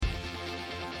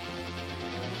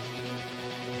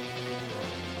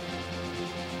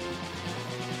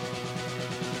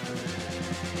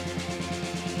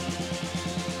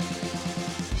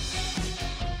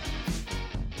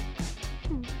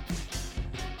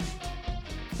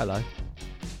Hello.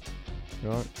 You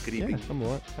alright? Good evening. Yeah, I'm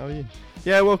alright. How are you?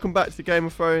 Yeah, welcome back to Game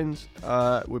of Thrones.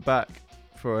 We're back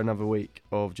for another week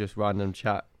of just random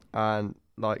chat. And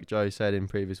like Joe said in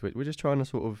previous week, we're just trying to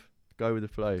sort of go with the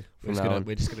flow. We're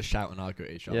just gonna shout and argue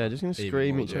at each other. Yeah, just going to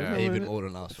scream each other. Even more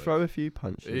than last week. Throw a few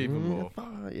punches. Even more.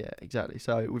 Yeah, exactly.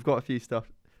 So we've got a few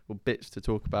bits to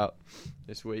talk about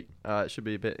this week. It should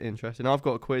be a bit interesting. I've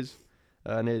got a quiz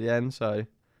near the end, so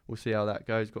we'll see how that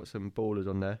goes. Got some ballers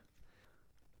on there.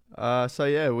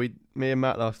 Me and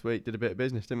Matt last week did a bit of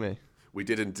business, didn't we? We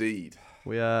did indeed.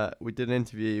 We did an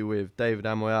interview with David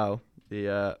Amoyal,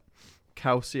 the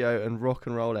Calcio and rock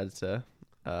and roll editor,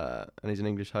 and he's an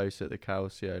English host at the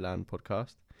Calcio Land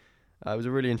podcast. It was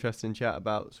a really interesting chat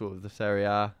about sort of the Serie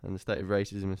A and the state of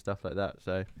racism and stuff like that.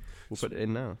 So we'll put it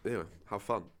in now. Yeah, how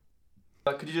fun.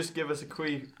 Could you just give us a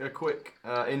quick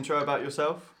intro about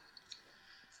yourself?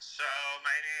 So,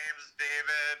 my name's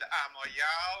David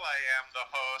Amoyal. I am the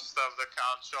host of the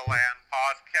Calcio Land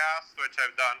podcast, which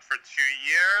I've done for 2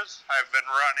 years. I've been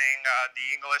running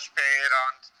the English paid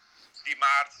on the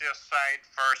Marzia site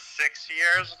for 6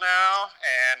 years now,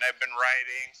 and I've been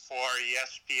writing for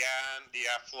ESPN, The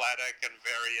Athletic, and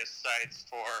various sites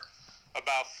for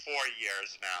about 4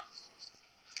 years now.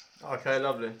 Okay,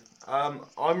 lovely. I'm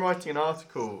writing an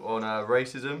article on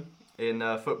racism in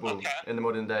football in the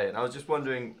modern day, and I was just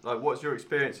wondering, what's your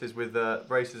experiences with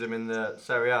racism in the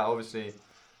Serie A? Obviously,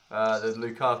 the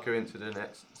Lukaku incident,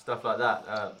 stuff like that.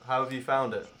 How have you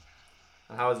found it,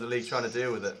 and how is the league trying to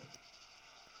deal with it?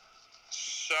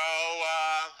 So,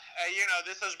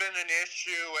 this has been an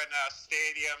issue in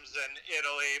stadiums in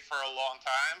Italy for a long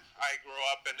time. I grew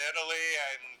up in Italy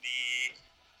in the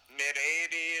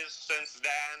mid-'80s. Since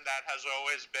then, that has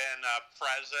always been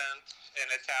present in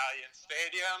Italian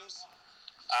stadiums.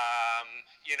 I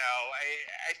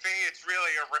think it's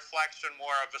really a reflection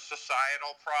more of a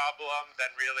societal problem than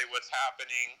really what's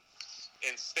happening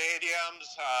in stadiums.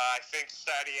 I think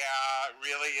Serie A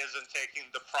really isn't taking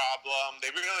the problem.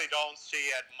 They really don't see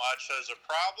it much as a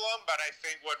problem, but I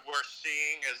think what we're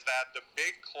seeing is that the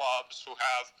big clubs who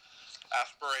have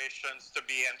aspirations to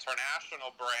be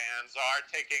international brands are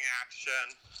taking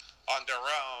action on their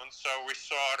own. So we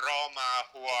saw Roma,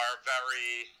 who are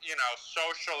very,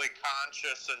 socially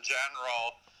conscious in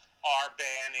general, are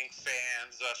banning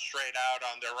fans straight out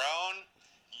on their own.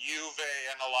 Juve,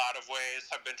 in a lot of ways,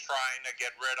 have been trying to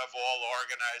get rid of all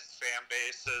organized fan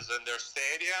bases in their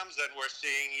stadiums, and we're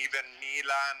seeing even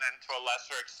Milan and to a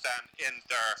lesser extent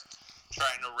Inter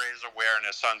trying to raise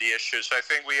awareness on the issue. So I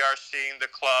think we are seeing the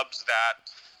clubs that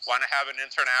want to have an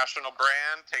international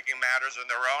brand taking matters in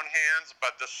their own hands,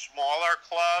 but the smaller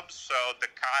clubs, so the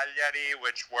Cagliari,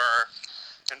 which were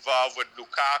involved with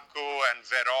Lukaku and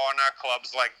Verona,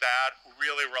 clubs like that, who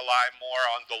really rely more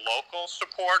on the local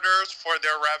supporters for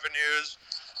their revenues,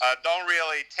 don't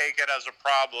really take it as a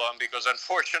problem, because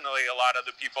unfortunately a lot of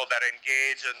the people that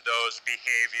engage in those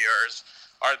behaviors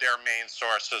are their main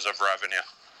sources of revenue.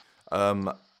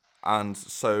 And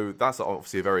so that's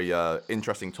obviously a very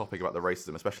interesting topic about the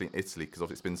racism, especially in Italy, because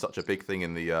it's been such a big thing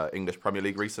in the English Premier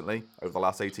League recently, over the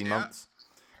last 18 months.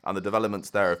 And the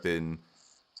developments there have been...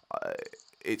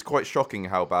 it's quite shocking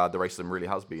how bad the racism really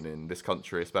has been in this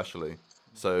country, especially.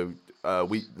 So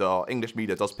the English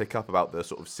media does pick up about the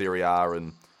sort of Serie A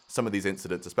and some of these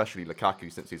incidents, especially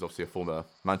Lukaku, since he's obviously a former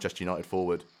Manchester United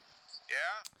forward.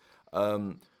 Yeah.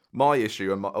 My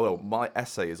issue and my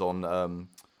essay is on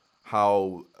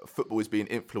how football is being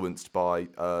influenced by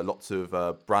lots of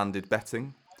branded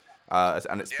betting,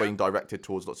 and it's being directed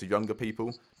towards lots of younger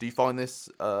people. Do you find this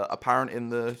apparent in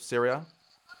the Serie A?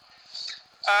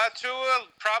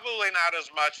 Probably not as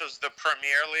much as the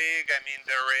Premier League. I mean,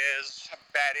 there is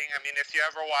betting. I mean, if you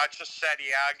ever watch a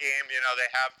Serie A game, they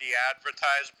have the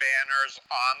advertised banners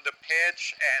on the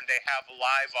pitch, and they have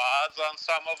live odds on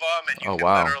some of them, and you can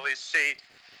literally see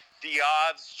the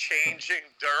odds changing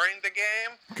during the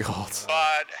game. God.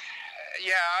 But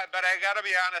I gotta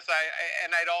be honest.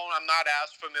 I'm not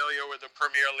as familiar with the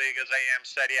Premier League as I am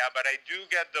Serie A, but I do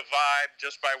get the vibe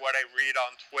just by what I read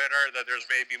on Twitter that there's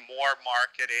maybe more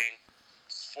marketing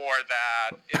for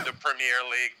that in the Premier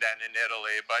League than in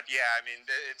Italy. But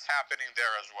it's happening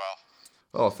there as well.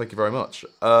 Oh, thank you very much.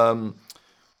 Well,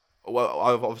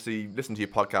 I've obviously listened to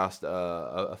your podcast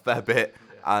a fair bit,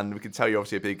 and we can tell you're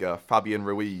obviously a big Fabian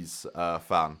Ruiz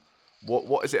fan.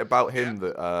 What is it about him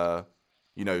that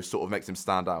sort of makes him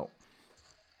stand out?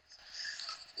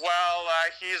 Well,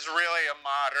 he's really a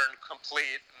modern,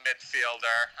 complete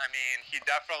midfielder. I mean, he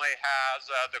definitely has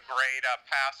the great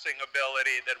passing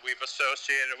ability that we've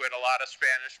associated with a lot of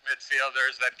Spanish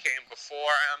midfielders that came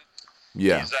before him.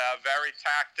 Yeah. He's very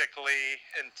tactically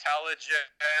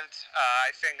intelligent.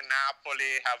 I think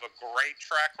Napoli have a great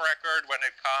track record when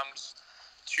it comes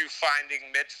to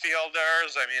finding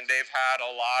midfielders. I mean, they've had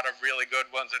a lot of really good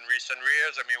ones in recent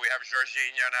years. I mean, we have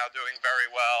Jorginho now doing very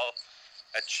well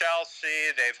at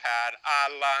Chelsea. They've had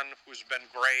Alan, who's been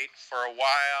great for a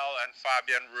while, and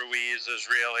Fabian Ruiz is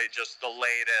really just the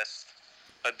latest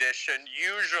addition.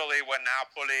 Usually when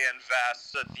Napoli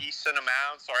invests a decent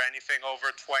amount or anything over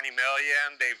 20 million,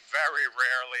 they very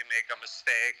rarely make a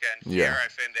mistake. And here I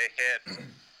think they hit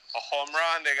a home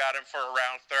run. They got him for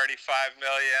around 35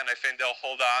 million. I think they'll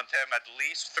hold on to him at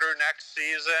least through next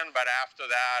season. But after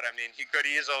that, I mean, he could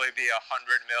easily be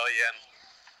 100 million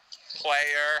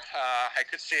player. I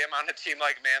could see him on a team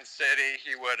like Man City.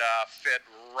 He would fit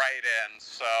right in.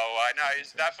 So I know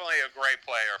he's definitely a great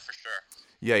player for sure.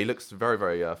 Yeah, he looks very,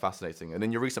 very fascinating. And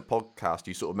in your recent podcast,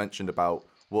 you sort of mentioned about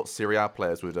what Serie A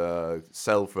players would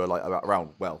sell for like around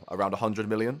 100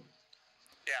 million.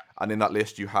 Yeah. And in that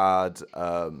list, you had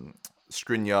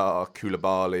Skriniar,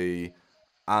 Koulibaly,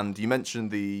 and you mentioned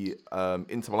the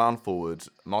Inter Milan forward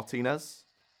Martinez.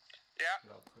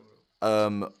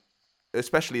 Yeah.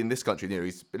 Especially in this country,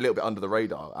 he's a little bit under the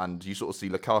radar, and you sort of see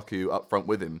Lukaku up front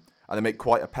with him, and they make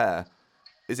quite a pair.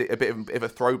 Is it a bit of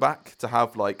a throwback to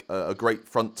have like a great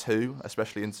front two,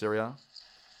 especially in Serie A?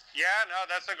 Yeah, no,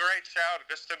 that's a great shout.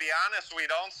 Because to be honest, we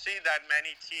don't see that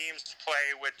many teams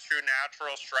play with two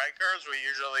natural strikers. We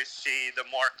usually see the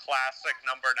more classic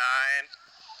number 9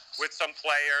 with some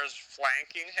players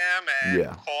flanking him,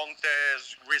 and Conte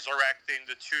is resurrecting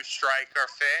the two-striker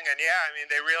thing. And yeah, I mean,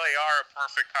 they really are a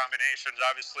perfect combination.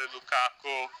 Obviously,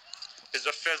 Lukaku is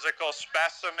a physical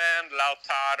specimen.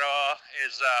 Lautaro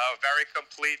is a very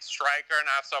complete striker,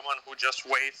 not someone who just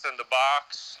waits in the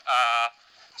box.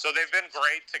 So they've been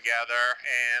great together,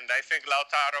 and I think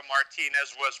Lautaro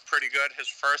Martinez was pretty good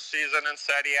his first season in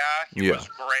Serie A. He was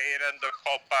great in the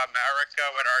Copa America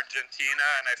with Argentina,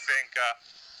 and I think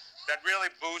that really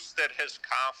boosted his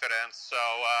confidence. So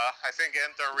I think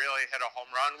Inter really hit a home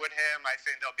run with him. I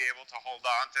think they'll be able to hold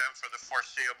on to him for the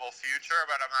foreseeable future,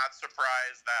 but I'm not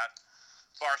surprised that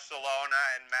Barcelona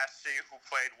and Messi, who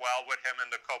played well with him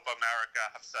in the Copa America,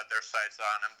 have set their sights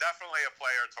on him. Definitely a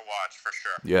player to watch for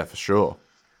sure. Yeah, for sure.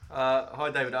 Hi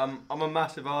David, I'm a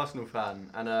massive Arsenal fan,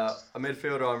 and a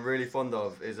midfielder I'm really fond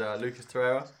of is Lucas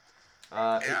Torreira.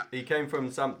 He came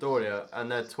from Sampdoria, and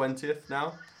they're 20th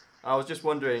now. I was just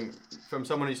wondering, from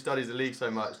someone who studies the league so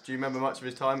much, do you remember much of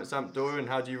his time at Sampdoria, and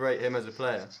how do you rate him as a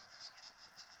player?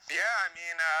 Yeah, I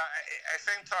mean, I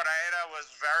think Torreira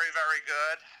was very, very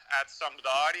good at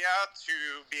Sampdoria. To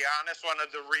be honest, one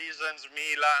of the reasons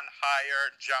Milan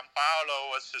hired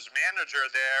Giampaolo was his manager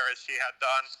there, is he had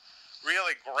done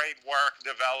really great work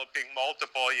developing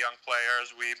multiple young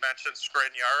players. We mentioned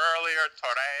Skriniar earlier,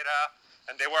 Torreira,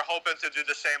 and they were hoping to do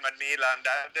the same at Milan.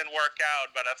 That didn't work out,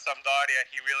 but at Sampdoria,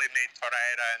 he really made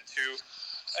Torreira into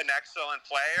an excellent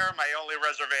player. My only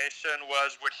reservation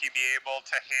was, would he be able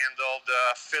to handle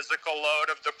the physical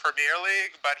load of the Premier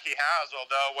League? But he has,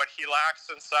 although what he lacks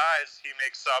in size, he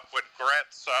makes up with grit.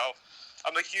 So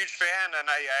I'm a huge fan, and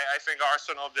I think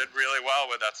Arsenal did really well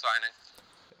with that signing.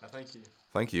 Thank you.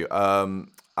 Thank you.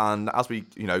 And as we,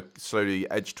 slowly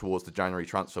edge towards the January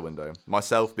transfer window,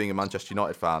 myself being a Manchester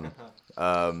United fan,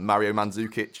 Mario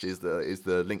Mandzukic is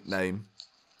the linked name.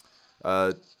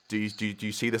 Do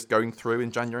you see this going through in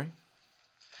January?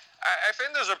 I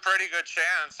think there's a pretty good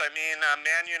chance. I mean,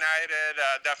 Man United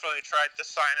definitely tried to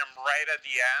sign him right at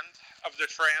the end of the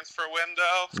transfer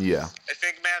window. Yeah. I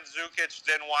think Mandzukic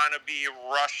didn't want to be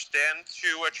rushed into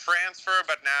a transfer,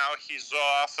 but now he's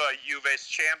off Juve's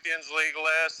Champions League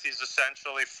list. He's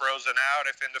essentially frozen out.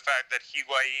 I think the fact that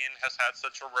Higuain has had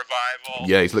such a revival.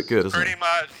 Yeah, he's looked good, hasn't Pretty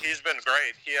much, he's been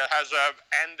great. He has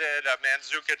ended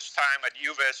Mandzukic's time at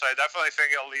Juve, so I definitely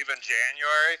think he'll leave in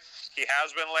January. He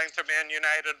has been linked to Man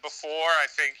United before. I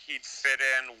think he'd fit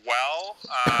in well.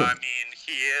 I mean,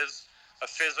 he is a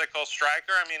physical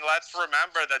striker. I mean, let's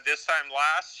remember that this time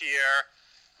last year,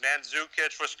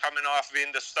 Mandzukic was coming off being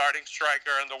the starting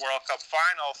striker in the World Cup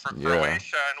final for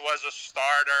Croatia and was a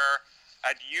starter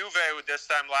at Juve, who this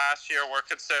time last year were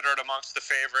considered amongst the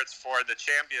favorites for the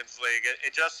Champions League.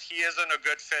 He isn't a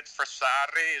good fit for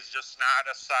Sarri. He's just not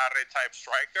a Sarri-type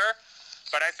striker.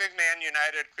 But I think Man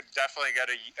United could definitely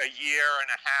get a year and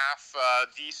a half,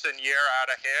 decent year out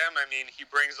of him. I mean, he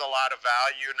brings a lot of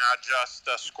value, not just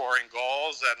scoring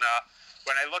goals. And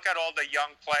when I look at all the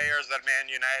young players that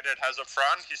Man United has up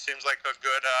front, he seems like a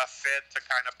good fit to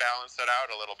kind of balance it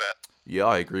out a little bit. Yeah,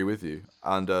 I agree with you.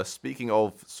 And speaking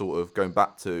of sort of going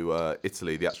back to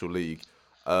Italy, the actual league,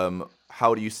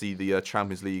 how do you see the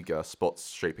Champions League spots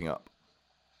shaping up?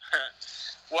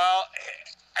 Well,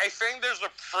 I think there's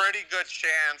a pretty good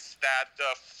chance that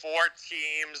the 4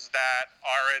 teams that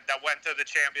went to the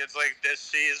Champions League this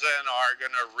season are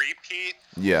going to repeat.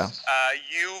 Yeah.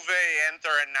 Juve,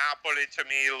 Inter, and Napoli to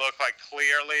me look like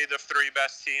clearly the 3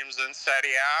 best teams in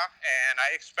Serie A, and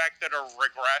I expected a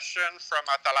regression from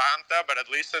Atalanta, but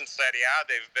at least in Serie A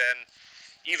they've been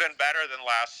even better than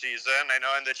last season. I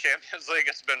know in the Champions League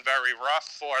it's been very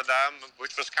rough for them,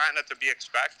 which was kind of to be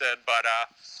expected, but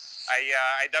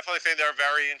I definitely think they're a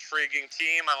very intriguing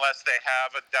team. Unless they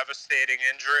have a devastating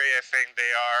injury, I think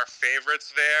they are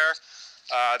favorites there.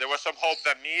 There was some hope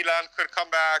that Milan could come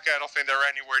back. I don't think they're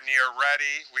anywhere near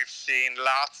ready. We've seen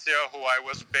Lazio, who I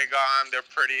was big on. They're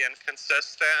pretty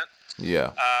inconsistent.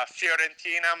 Yeah.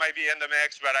 Fiorentina might be in the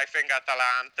mix, but I think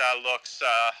Atalanta looks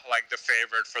like the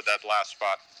favorite for that last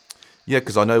spot. Yeah,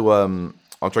 because I know, I'm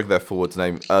trying their forward's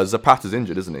name. Zapata's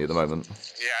injured, isn't he, at the moment?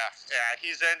 Yeah,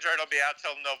 he's injured. He'll be out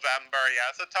till November.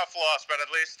 Yeah, it's a tough loss, but at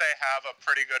least they have a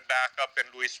pretty good backup in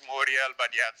Luis Muriel.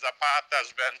 But yeah,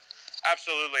 Zapata's been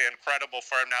absolutely incredible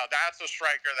for him now. That's a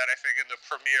striker that I think in the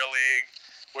Premier League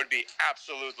would be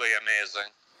absolutely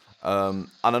amazing.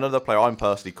 And another player I'm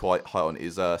personally quite high on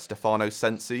is Stefano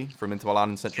Sensi from Inter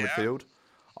Milan in central midfield.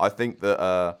 I think that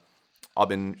I've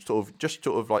been trying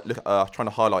to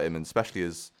highlight him, and especially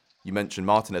as you mentioned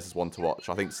Martinez is one to watch.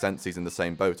 I think Sensi's in the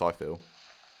same boat, I feel.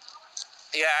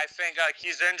 Yeah, I think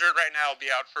he's injured right now. He'll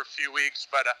be out for a few weeks,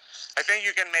 but I think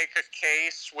you can make a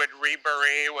case with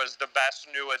Ribéry was the best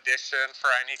new addition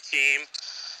for any team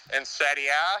in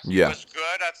Serie A. He was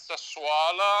good at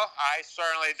Sassuolo. I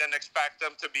certainly didn't expect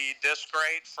him to be this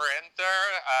great for Inter.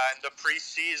 In the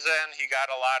preseason, he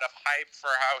got a lot of hype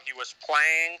for how he was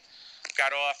playing.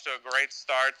 Got off to a great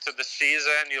start to the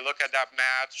season. You look at that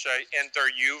match,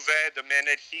 Inter-Juve, the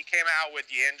minute he came out with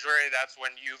the injury, that's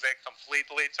when Juve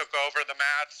completely took over the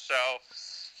match. So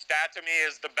that to me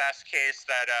is the best case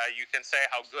that you can say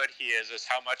how good he is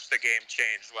how much the game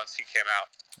changed once he came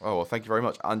out. Oh, well, thank you very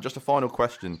much. And just a final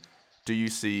question. Do you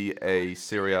see a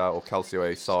Serie A or Calcio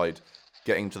A side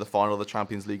getting to the final of the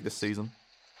Champions League this season?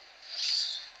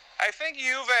 I think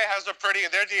Juve has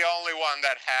they're the only one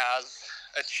that has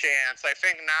a chance. I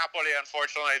think Napoli,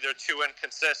 unfortunately, they're too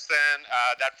inconsistent.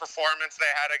 That performance they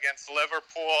had against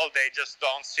Liverpool, they just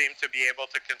don't seem to be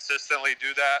able to consistently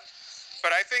do that.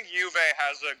 But I think Juve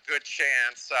has a good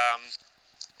chance.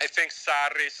 I think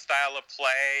Sarri's style of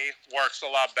play works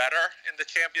a lot better in the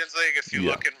Champions League. If you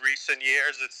look in recent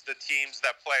years, it's the teams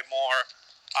that play more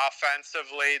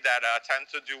offensively that tend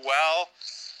to do well.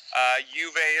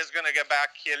 Juve is going to get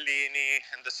back Chiellini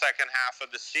in the second half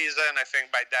of the season. I think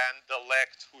by then De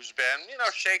Ligt, who's been,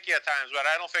 shaky at times, but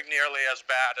I don't think nearly as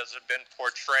bad as it been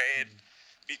portrayed.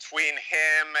 Between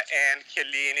him and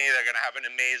Chiellini, they're going to have an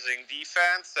amazing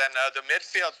defense. And the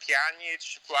midfield, Pjanic,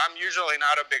 who I'm usually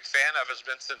not a big fan of, has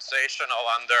been sensational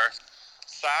under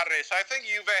Sarri. So I think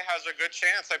Juve has a good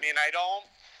chance. I mean,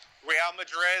 Real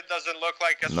Madrid doesn't look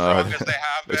like as strong as they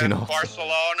have been.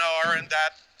 Barcelona are in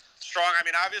that strong. I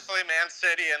mean, obviously, Man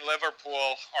City and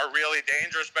Liverpool are really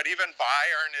dangerous, but even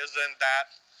Bayern isn't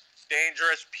that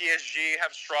dangerous. PSG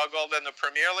have struggled in the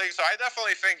Premier League, so I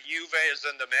definitely think Juve is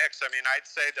in the mix. I mean, I'd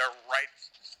say they're right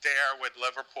there with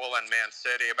Liverpool and Man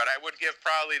City, but I would give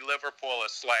probably Liverpool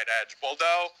a slight edge.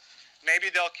 Although,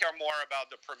 maybe they'll care more about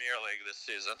the Premier League this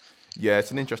season. Yeah,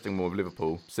 it's an interesting one with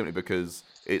Liverpool, simply because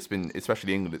it's been,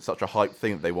 especially England, it's such a hype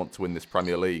thing that they want to win this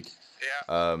Premier League.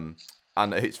 Yeah.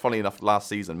 And it's funny enough, last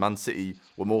season, Man City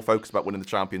were more focused about winning the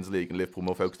Champions League and Liverpool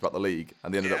more focused about the league,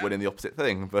 and they ended up winning the opposite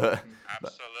thing. But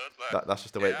that's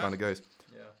just the way it kind of goes.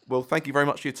 Yeah. Well, thank you very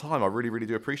much for your time. I really, really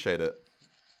do appreciate it.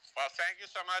 Well, thank you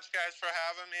so much, guys, for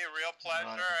having me. Real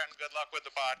pleasure, and good luck with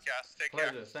the podcast. Take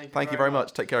care. Thank you very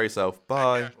much. Take care of yourself.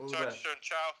 Bye. Talk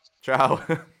soon. Ciao.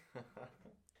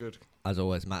 Good. As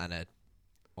always, Matt and Ed.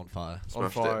 On fire. On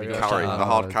fire. The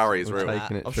hard carry is real.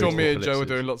 I'm sure me and Joe were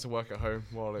doing lots of work at home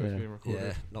while it was being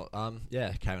recorded.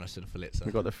 Carrying us to the Flitzer.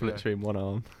 We've got the Flitzer in one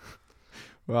arm.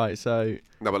 Right, so...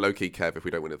 No, but low-key, Kev, if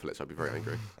we don't win the Flitzer, I'd be very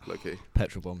angry. Low-key.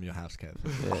 Petrol bomb your house, Kev.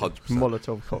 100%.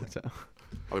 Molotov cocktail.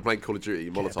 I've been playing Call of Duty,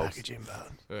 Molotovs.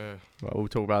 Well, we'll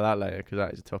talk about that later, because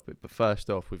that is a topic. But first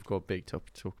off, we've got a big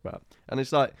topic to talk about. And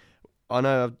it's like... I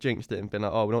know I've jinxed it and been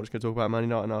like, we're not just going to talk about Man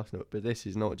United and Arsenal, but this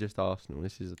is not just Arsenal.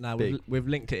 This is we've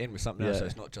linked it in with something else, so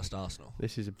it's not just Arsenal.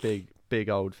 This is a big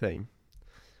old thing.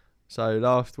 So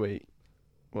last week,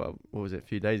 well, what was it, a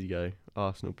few days ago,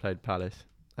 Arsenal played Palace,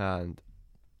 and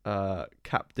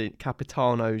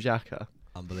Capitano Xhaka,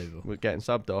 unbelievable, we're getting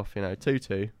subbed off,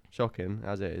 2-2, shocking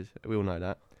as it is, we all know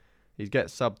that. He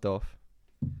gets subbed off,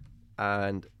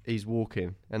 and he's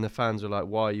walking, and the fans are like,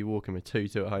 why are you walking with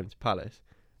 2-2 at home to Palace?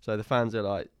 So the fans are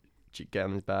like get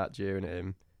on his back, jeering at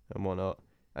him and whatnot,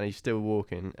 and he's still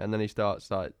walking, and then he starts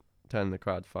like turning the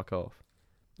crowd fuck off,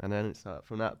 and then it's like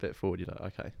from that bit forward you're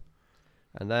like okay,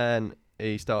 and then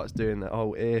he starts doing the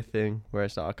whole ear thing where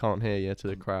it's like I can't hear you to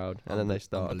the crowd, and then they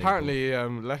start. Apparently, he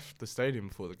left the stadium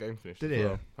before the game finished. Did he?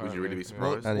 Well, Would you really be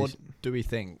apparently, surprised? What do we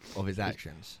think of his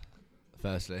actions?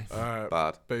 Firstly,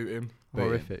 Bad. Boot him.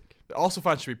 horrific. Arsenal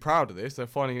fans should be proud of this. They're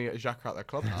finally going to get Xhaka out their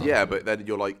club. Yeah, but then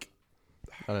you're like,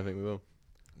 I don't think we will.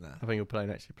 no. I think he'll play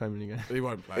next year Premier League game. He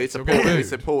won't play. it He'll get booed.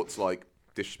 supports like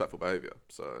disrespectful behaviour.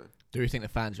 So Do we think the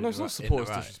fans No, would it's be not in the supports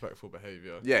right? disrespectful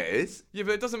behaviour. yeah, it is. Yeah,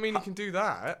 but it doesn't mean he can do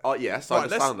that. Oh yes, I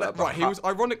understand that. But Right, he was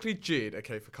ironically jeered,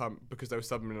 because they were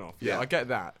subbing him off. Yeah, Yeah. I get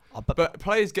that. But But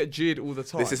players get jeered all the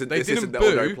time. This isn't they this didn't isn't the boo.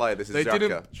 ordinary player. This is they Xhaka.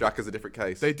 didn't- Xhaka's a different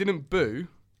case. They didn't boo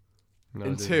No,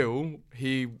 until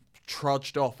he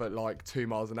trudged off at like 2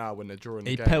 miles an hour when they're drawing the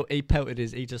he game. he pelted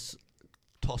he just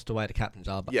tossed away the captain's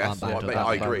yes, armband. mate, to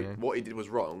I that agree. yeah. What he did was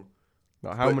wrong.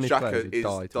 Like, how But many Xhaka players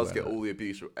died to does wear get that? all the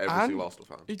abuse from every And single Arsenal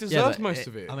fan. He Yeah, deserves but most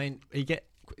of it. I mean,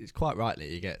 it's quite rightly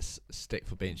he gets stick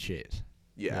for being shit.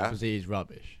 Yeah. Because he is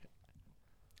rubbish.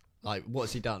 Like,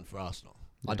 what's he done for Arsenal?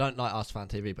 I don't like Arsenal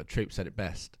Fan TV, but Troop said it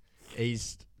best.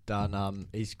 He's done done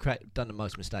the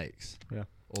most mistakes. Yeah.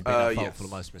 Or been at fault yes. for the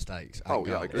most mistakes. Oh, and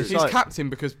yeah, I goals. agree. It's He's like- captain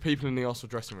because people in the Arsenal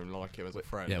dressing room like him as a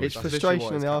friend. Yeah, It's That's literally frustration why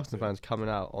in he's the Arsenal captain. fans coming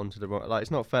out onto the like.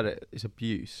 It's not fair. It's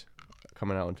abuse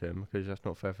coming out onto him because that's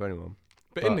not fair for anyone.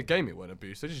 But in But- the game it wasn't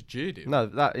abuse. They just jeered him. No,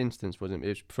 that instance wasn't. It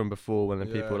was from before when the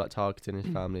people Yeah. were like targeting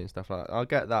his family and stuff like that. I'll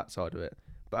get that side of it.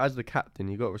 But as the captain,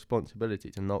 you got a responsibility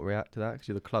to not react to that because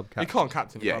you're the club He captain. can't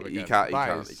captain the Yeah, club he again. can't. He That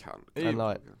can't. is- He can't. he- And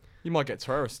like, You might get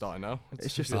Torreira starting now.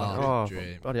 it's just Oh, like, oh,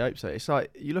 dream. bloody hope so. It's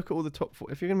like you look at all the top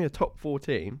four. If you're gonna be a top 4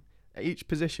 team, each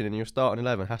position in your starting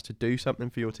 11 has to do something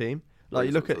for your team. Like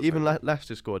you look at even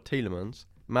Leicester squad, Tielemans,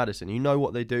 Maddison. You know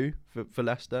what they do for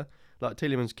Leicester. Like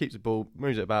Tielemans keeps the ball,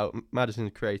 moves it about.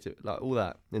 Maddison's creative, like all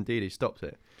that. Indeed, he stops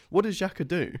it. What does Xhaka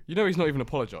do? You know he's not even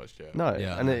apologised yet. No,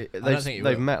 Yeah, and I don't think he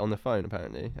they've will. met on the phone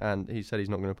apparently, and he said he's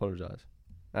not going to apologise.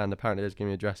 And apparently there's going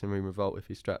to be a dressing room revolt if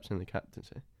he straps in the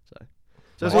captaincy.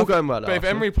 So it's all going well. But if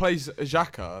Emery plays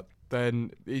Xhaka, then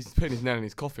he's putting his nail in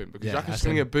his coffin because Yeah, Xhaka's that's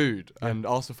going to him. get booed Yeah. and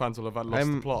Arsenal fans will have had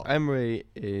lost the plot. Emery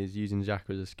is using Xhaka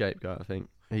as a scapegoat. I think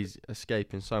he's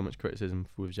escaping so much criticism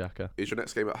with Xhaka. Is your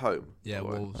next game at home? Yeah, by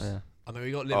the way? Wolves. Oh, yeah, I mean,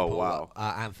 we got Liverpool wow.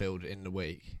 at Anfield in the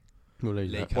week. we'll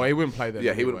lose League that. Cup. Well, he wouldn't play that.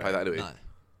 Yeah, he wouldn't play that anyway. No.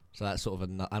 So that's sort of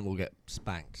and we'll get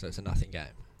spanked. So it's a nothing game.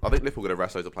 I think Liverpool going to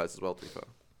rest loads of players as well. To be fair.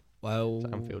 Well,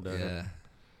 It's Anfield, isn't it? yeah.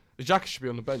 Xhaka should be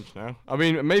on the bench now. I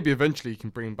mean, maybe eventually you can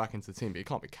bring him back into the team, but he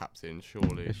can't be captain,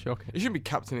 surely. It's shocking. He shouldn't be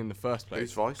captain in the first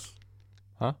Who's place. vice?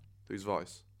 Huh? Who's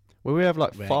vice? Well, we have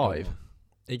like We ain't got 5. one.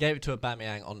 He gave it to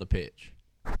Aubameyang on the pitch.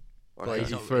 Okay. he's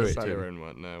He not- threw he's it to him. Bellerin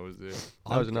weren't there, was it?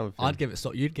 That was another thing. I'd give it.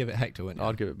 You'd give it Hector, wouldn't you?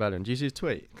 I'd give it Bellerin. Do you see his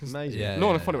tweet? Amazing. yeah.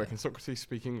 Not in a funny way. Can Socrates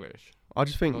speak English? I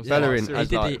just think Oh, yeah. Bellerin He as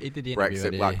did. like He did the interview. Brexit,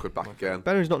 already. Blackwood back again.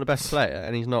 Bellerin's not the best player,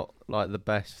 and he's not like the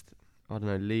best. I don't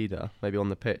know, leader maybe on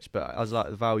the pitch, but as like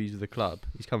the values of the club,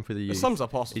 he's come through the It youth. sums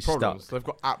up Arsenal's He's problems. stuck. They've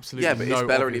got absolutely Yeah, but no is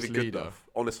Bellerin obvious even good leader. enough?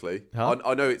 Honestly, Huh?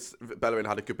 I know it's Bellerin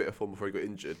had a good bit of form before he got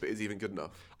injured, but is he even good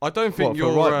enough? I don't think What, for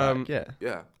you're. a right back? Yeah.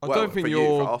 Yeah. I well, don't think for you're-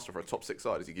 you, for Arsenal, for a top 6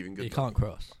 side, is he even good You enough? can't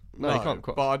cross. No, you can't.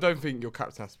 But I don't think your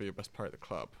captain has to be your best player at the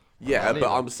club. Yeah, I but mean-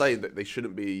 I'm saying that they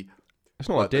shouldn't be. It's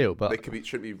not like, ideal, they but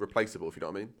shouldn't be replaceable. If you know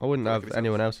what I mean. I wouldn't They have could be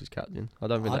anyone else's captain. I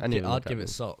don't think that any of them. I'd give it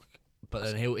Sock, but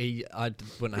then I wouldn't have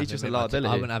He's him just a in my team. I liability.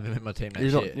 wouldn't have him in my team next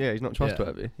He's not. year. Yeah, he's not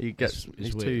trustworthy. He gets. It's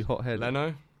he's weird. too hot-headed.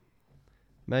 Leno,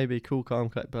 Maybe cool, calm,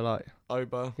 collect, but like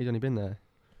Oba. he's only been there.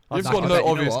 You've Lacazette, got you no know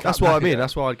obvious what? captain. That's what I mean. Yeah.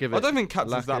 That's why I'd give it. I don't think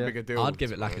captain's that Lacazette. big a deal. I'd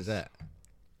give it to be honest. Lacazette.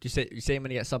 Do you see him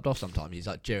when he gets subbed off sometimes? He's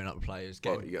like jeering up the players.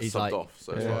 Well, Getting, he gets he's subbed like, off,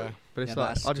 so it's Yeah. like, But it's Yeah, like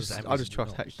that's I just just Emery's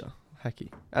trust knobs. Hector,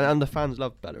 Hecky, and the fans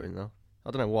love Bellerin though.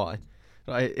 I don't know why.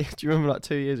 Like, do you remember like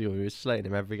 2 years ago we were slating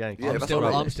him every game? Yeah, I'm that's still, what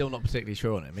I mean. I'm still not particularly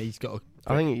sure on him. He's got.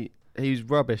 I think he was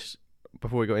rubbish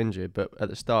before he got injured, but at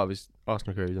the start of his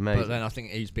Arsenal career he was amazing. But then I think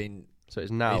he's been So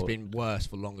it's now. he's been worse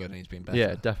for longer than he's been better.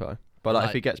 Yeah, definitely. But like, if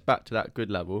Like- he gets back to that good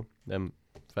level, then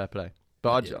fair play.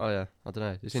 But Yeah. I don't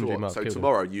know. This so, injury what? might So have killed him.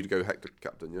 tomorrow you'd go Hector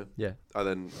captain, yeah, Yeah. and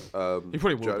then He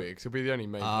probably will Joe? be because he'll be the only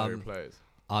main player who plays.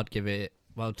 I'd give it.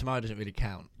 Well, tomorrow doesn't really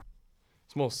count.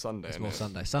 It's more Sunday. It's innit? more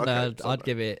Sunday. Sunday, Okay, I'd Sunday.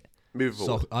 give it. Move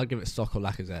forward. I'd give it Sock or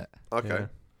Lacazette. Okay. Yeah.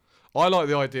 I like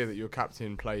the idea that your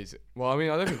captain plays. Well, I mean,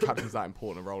 I don't think captain's that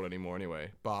important a role anymore anyway.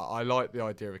 But I like the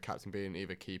idea of a captain being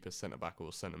either keeper, centre back,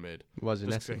 or centre mid. Was in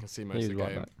Just 'cause they Essen. can see He most was of the right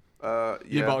game. back. Yeah.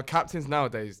 Yeah, but captains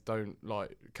nowadays don't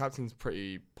like. Captain's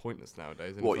pretty pointless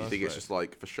nowadays. In What the you first think it's place. just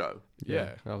like for show?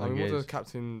 Yeah. I I think mean, it what does is.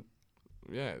 captain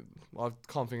yeah, I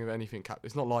can't think of anything.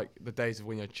 It's not like the days of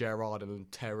when you had Gerrard and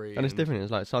Terry. And it's different.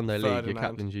 It's like Sunday League. Your Ferdinand.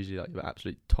 captain's usually like your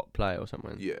absolute top player or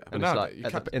something. Yeah. But And it's nowadays, you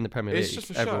like can't- in the Premier it's League, just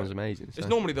for everyone's show. amazing. It's so-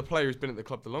 normally the player who's been at the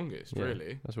club the longest, Yeah,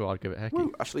 really. That's why I'd give it Hecky.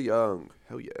 Woo, Ashley Young.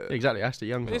 Hell yeah. Exactly, Ashley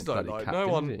Young. It is though, like no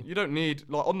one. You don't need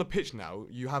like on the pitch now.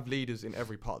 You have leaders in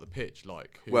every part of the pitch,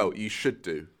 like. Well, you should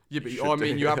do. yeah, but you I should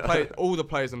mean, do. you have all the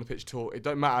players on the pitch talk. It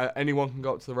don't matter. Anyone can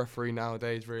go up to the referee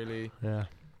nowadays, really. Yeah.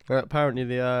 Apparently,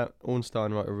 the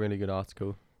Ornstein wrote a really good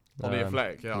article. On the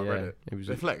Athletic, yeah, I read it. It was,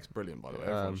 The Athletic's brilliant, by the way.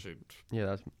 Everyone Um, should. yeah,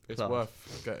 that's It's class.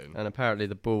 worth getting. And apparently,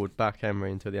 the board would back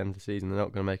Emery until the end of the season. They're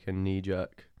not going to make a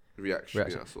knee-jerk Reaction.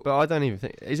 reaction. Yeah, sort But I don't even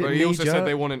think is it But he also knee-jerk? said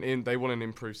they want an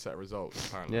improved set of results.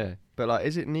 Apparently, Yeah, but like,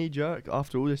 is it knee-jerk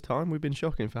after all this time? We've been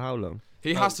shocking for how long?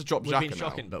 he has to drop We've Xhaka been now.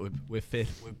 shocking, but we're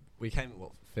fifth. We came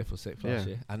fifth or sixth last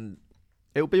Yeah. year, and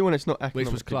It'll be when it's not which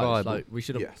economically was close. viable. Like we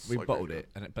should have Yes, I we agree bottled with it,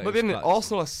 and But it then was close.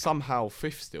 Arsenal are somehow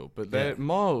fifth still, but they're Yeah.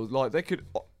 miles. Like they could,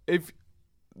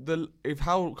 if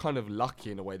how kind of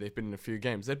lucky in a way they've been in a few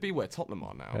games, they'd be where Tottenham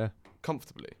are now, Yeah.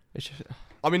 comfortably. It's just,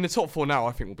 I mean, the top four now,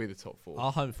 I think, will be the top four.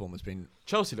 Our home form has been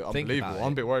Chelsea look think unbelievable. about I'm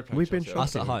a it. bit worried. playing We've been Chelsea.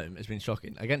 us at shocking. home. It's been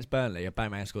shocking against Burnley.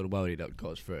 Aubameyang scored a worldie that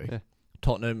got us through. Yeah.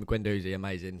 Tottenham, Guendouzi,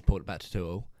 amazing. Pulled it back to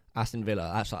 2-2. Aston Villa,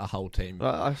 that's like a whole team.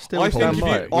 like, I still I stand think, by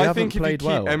if it. you, We I haven't think if you played keep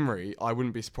well. Emery, I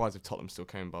wouldn't be surprised if Tottenham still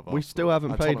came above. We Arsenal. still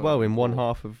haven't And played Tottenham well in one poor.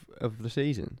 half of the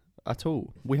season at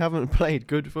all. We haven't played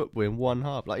good football in one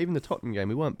half. Like even the Tottenham game,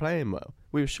 we weren't playing well.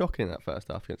 We were shocking that first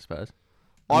half against Spurs.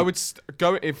 I would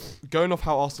going off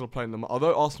how Arsenal are playing them.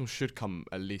 Although Arsenal should come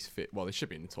at least fit. Well, they should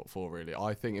be in the top four really.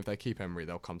 I think if they keep Emery,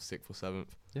 they'll come sixth or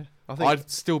seventh. Yeah, I think I'd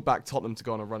still back Tottenham to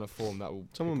go on a run of form that will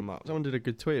pick them someone up. did a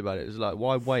good tweet about it. It was like,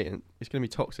 why wait? It's going to be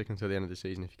toxic until the end of the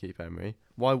season if you keep Emery.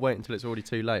 Why wait until it's already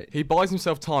too late? He buys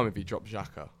himself time if he drops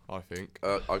Xhaka, I think.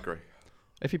 I agree.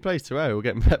 If he plays Terrell, he'll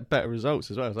get better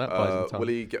results as well. So that buys him time. Will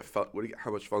he get?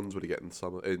 How much funds would he get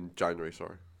in January?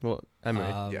 Sorry. What Emery?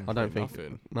 Yeah. I don't think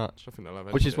Nothing. much. I think they'll have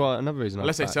Which is anything. why another reason.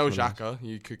 Unless they I'd sell back someone else. Xhaka,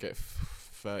 you could get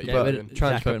 30 Yeah, But but million. Xhaka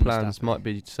transfer and plans Mustafi. might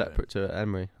be separate to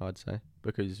Emery, I'd say,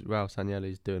 because Raul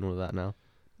Sanelli's doing all of that now.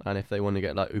 And if they want to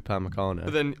get like Upamecano,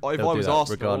 But then if I they'll do was that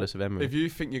Arsenal, regardless of Emery. if you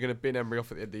think you're going to bin Emery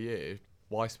off at the end of the year,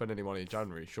 why spend any money in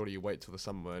January? Surely you wait till the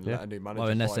summer and Yeah. let a new manager. Well,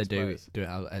 unless buy they his do players. do it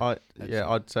out.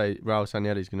 I'd say Raul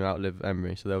Sanelli's going to outlive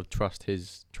Emery, so they'll trust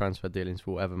his transfer dealings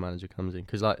for whatever manager comes in.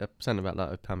 Because like something about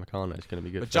like Upamecano is going to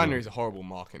be good. But for them. January's a horrible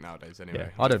market nowadays. Anyway,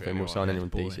 Yeah, I don't think we'll sign anyone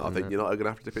boring. decent. I in think that. you're not going to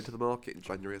have to dip into the market in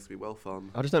January. It's going to be well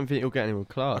fun. I just don't think he'll get anyone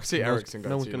class. I can see No one's- Eriksen going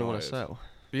No one's to going to want to United. sell.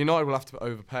 But United will have to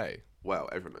overpay. Well,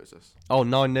 everyone knows this. Oh,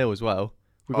 9-0 as well.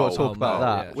 We've got to Oh, talk about no,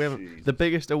 that. yeah. We haven't the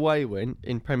biggest away win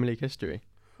in Premier League history.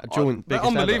 A Oh, joint They're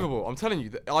biggest ever. unbelievable. I'm telling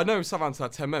you. I know Southampton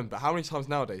had 10 men, but how many times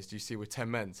nowadays do you see with 10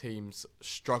 men teams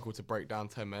struggle to break down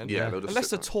 10 men? Yeah, they'll just And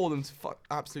Leicester sit back. tore them to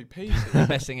absolute pieces. The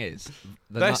best thing is,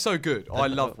 They're so good. I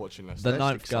love watching the Leicester.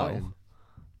 ninth exciting. goal.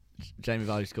 Jamie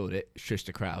Vardy scored it. Shushed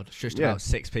the crowd. Shushed Yeah. about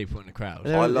 6 people in the crowd.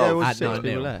 There I there love- was At 6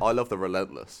 people 9-0. left. I love the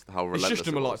relentless. How It's relentless. just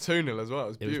them it at like was. 2-0 as well. It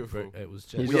was It was beautiful. it was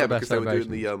just. He's Well, yeah, got the because they were doing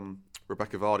the ovations.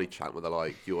 Rebecca Vardy chant where they're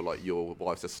like your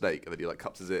wife's a snake, and then he like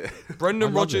cups his ear. Brendan I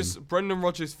love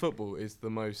Rodgers football is the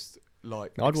most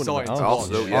like I'd want him exciting at to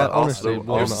Arsenal. watch. yeah, I honestly Arsenal. want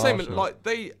It him was the at same. Arsenal. Like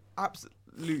they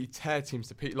absolutely tear teams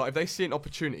to pieces. Like if they see an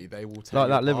opportunity, they will tear Like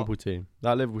you that apart. Liverpool team.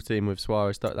 That Liverpool team with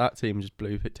Suarez. That team just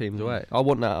blew teams away. I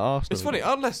want that at Arsenal. It's funny.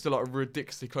 Aren't Leicester like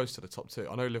ridiculously close to the top two?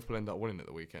 I know Liverpool end up winning at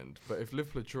the weekend, but if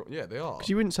Liverpool draw, yeah, they are. Because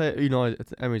you wouldn't say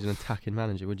Emery's an attacking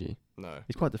manager, would you? No.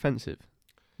 He's quite defensive.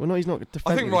 Well, no, he's not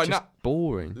defensive. right he's just now-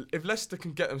 boring. If Leicester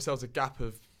can get themselves a gap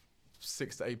of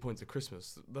 6 to 8 points at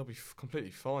Christmas, they'll be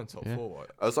completely fine top Yeah. four. Right?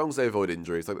 As long as they avoid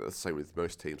injuries, I think that's the same with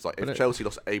most teams. Like But if Chelsea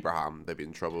lost Abraham, they'd be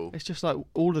in trouble. It's just like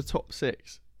all the top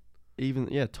 6,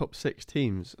 top 6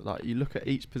 teams. Like you look at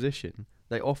each position,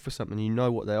 they offer something. You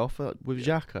know what they offer. With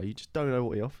Xhaka, you just don't know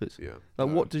what he offers. Yeah. Like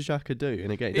No. what does Xhaka do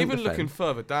in a game? He doesn't Even looking defend.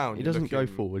 further down, He you're doesn't go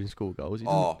looking- forward and score goals. He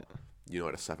Oh, doesn't.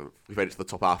 United 7th. We've made it to the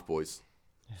top half, boys.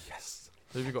 Yes.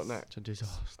 Who have you got next? It's a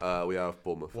disaster. We have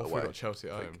Bournemouth Watford away. got Chelsea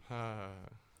at I home.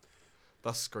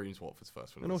 That screams Watford's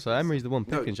first one. And of also, the season. Emery's the one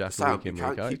No, picking Xhaka Sam, week you in, can't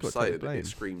week out. He's keep got to saying take the it. blame. It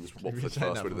screams You're Watford's saying first that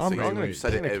win of with the I'm season. gonna- You've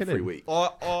said it I'm gonna kill every him. week.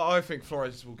 I think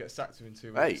Flores will get sacked within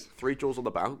 2 Hey, weeks. 3 draws on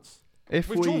the bounce. If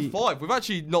We've we drawn 5. We're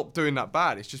actually not doing that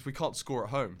bad. It's just we can't score at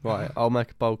home. right, I'll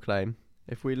make a bold claim.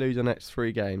 If we lose the next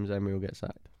 3 games, Emery will get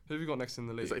sacked. Who have you got next in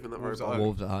the league? Is that even that Wolves very at bad? home.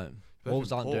 Wolves at home. They've Wolves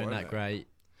been aren't poor, doing that haven't they? great.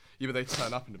 Yeah, but they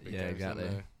turn up in the big Yeah, games. don't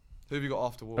exactly. they? Who have you got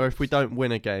after Wolves? Or if we don't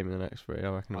win a game in the next 3, I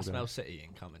reckon I we'll smell go. City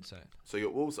incoming soon. So you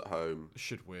got Wolves at home,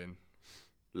 Should win.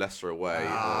 Leicester away,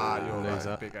 You're loser.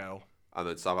 right. Big L. and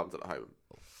then Southampton at home.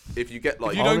 If you get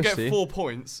like, If you don't Honestly- get 4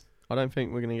 points, I don't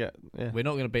think we're gonna get. Yeah. We're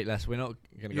not going to beat Leicester. We're not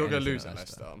going to. You're going to lose at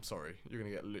Leicester. I'm sorry. You're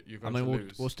going to get. You're I going mean, to we'll,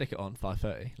 lose. we'll stick it on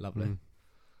 5:30. Lovely. Mm.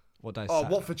 What day? Oh,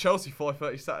 what for Chelsea?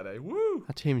 5:30 Saturday. Woo!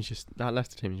 That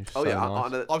Leicester team is just. Oh so yeah,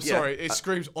 nice. I'm sorry. It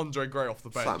screams Andre Gray off the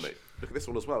bench. Sam, mate, look at this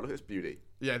one as well. Look at this beauty.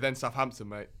 Yeah, then Southampton,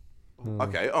 mate.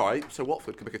 Okay, all right. So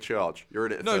Watford can make a charge. You're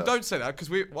in it. No, don't say that because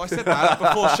I said that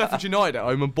before Sheffield United at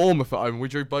home and Bournemouth at home. We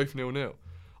drew both 0-0.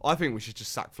 I think we should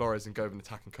just sack Flores and go with an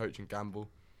attacking coach and gamble.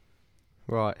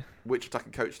 Right. Which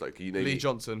attacking coach though? Can you name Lee me?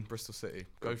 Johnson, Bristol City.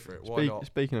 Go for it. Why not?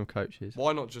 Speaking of coaches,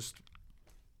 Why not just?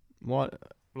 why?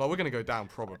 Like we're gonna go down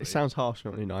probably. It sounds harsh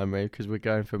on United because we're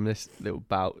going from this little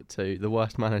bout to the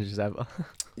worst managers ever.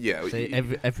 Yeah. See, you-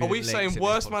 every Are we links saying in this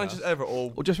worst podcast. managers ever,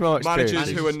 or Or just from our experience.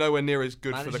 managers who are nowhere near as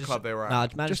good for the Managers- club they were at? Nah,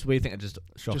 managers we think are just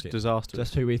shocking. just disastrous.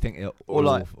 Just who we think are or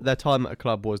like awful. their time at a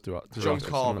club was disastrous. John something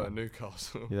Carver, like that.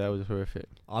 Newcastle. Yeah, that was horrific.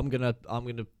 I'm gonna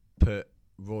put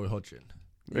Roy Hodgson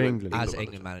England. as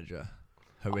England manager.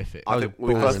 Horrific. I think when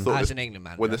we boring. first thought As this, an England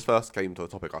manager. when this first came to the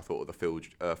topic, I thought of the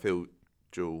Phil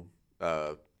Jewell.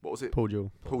 What was it? Paul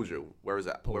Jewell. Paul Jewell. Where is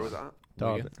that? Paul. Where was that?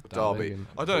 Derby. Derby. Wigan.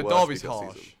 I don't The know. worst Derby's week of the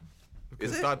harsh. season.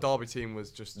 Because Is it? that Derby team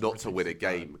was just Not to win a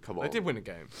ridiculously game. bad. Come on. They did win a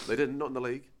game. They didn't. Not in the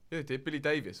league. Yeah, they did. Billy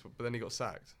Davis, but then he got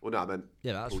sacked. Well, no, I meant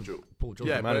Yeah, that's Paul Jewell. Paul George.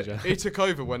 Yeah, manager. but he took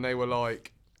over when they were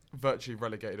like virtually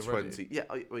relegated already. 20. Yeah,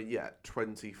 I mean, yeah,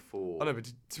 24. I know,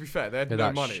 but to be fair, they had Yeah, no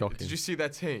that's money. shocking. Did you see their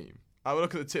team? I would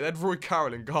look at the team. They had Roy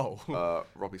Carroll in goal.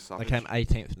 Robbie They Savage. came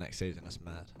 18th next season. That's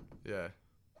mad. yeah.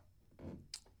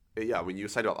 Yeah, when you were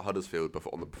saying about the Huddersfield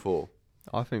before.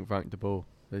 I think Frank de Boer,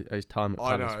 his time at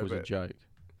I Palace know, was a but- joke.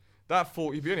 That he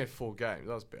only had 4 games.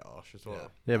 That was a bit harsh as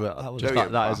well. Yeah, but That was just very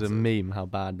like that as a embarrassing. meme, how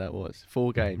bad that was.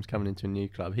 4 games coming into a new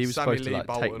club. He was Sammy supposed to Lee like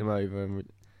Bolton. take them over and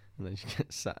then she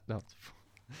gets sacked after.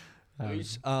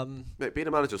 Who's Mate, being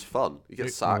a manager's fun. You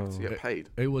get sacked, you Oh. get paid.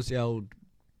 who was the old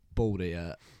baldy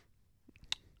at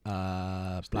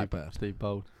Blackburn? Steve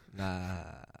Bold. Nah.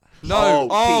 No,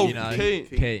 Oh, You know, Keane.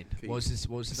 Keane. Keane. What's his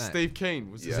name? Steve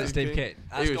Keane was Yeah. Is it Steve Keane?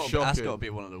 That's was got shocking. to be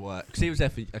one of the worst. Because he was there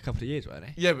for a couple of years, wasn't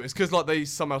he? Yeah, but it's because like they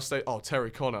somehow stayed. Oh,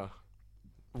 Terry Connor,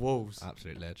 Wolves.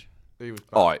 Absolute ledge. He was. Bad.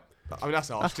 All right. I mean that's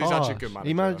harsh. That's 'Cause he's actually a harsh. good manager.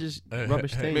 He manages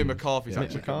rubbish teams. Mick McCarthy's Yeah.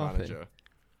 actually a good McCarthy. manager.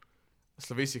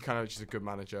 Slavici Kanovic is a good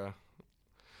manager.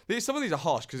 Some of these are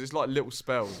harsh because it's like little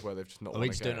spells where they've just not Are won we a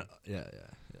just game. doing it?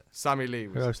 Yeah. Sammy Lee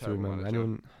was Who a else do we terrible remember?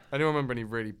 manager. Anyone remember any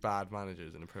really bad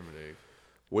managers in the Premier League?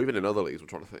 Well, even in other leagues, we're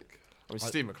trying to think. I mean,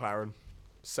 Steve McLaren,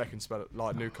 second spell at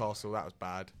like Newcastle, that was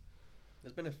bad.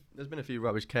 There's been a few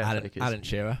rubbish Alan caretakers.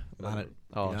 Shearer.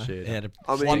 Oh, shit. shit.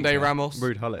 I mean, One day Ramos.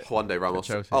 Rude Hullet. Juan de Ramos.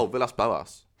 Chelsea. Oh, Villas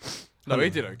Boas. No, he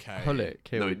did okay. Hullet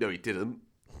killed. No, he didn't.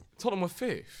 Tottenham were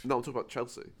fifth. No, I'm talking about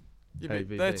Chelsea. Yeah, but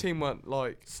AVB. their team weren't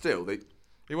like. Still,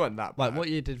 He weren't that bad. Wait, what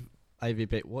year did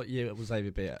AVB? What year was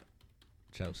AVB at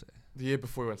Chelsea? The year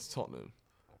before he went to Tottenham.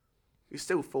 he's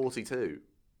still 42.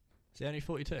 Is he only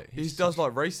 42? He does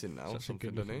like racing now or such a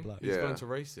something, doesn't he? good-looking bloke. He's gone Yeah. into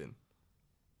racing.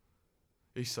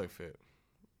 He's so fit.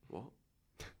 What?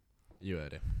 You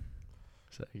heard him.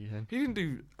 Say it again. He didn't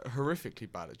do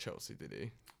horrifically bad at Chelsea, did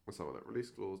he? What's that one?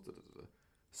 Release clause.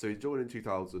 So he joined in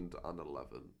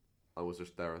 2011 and was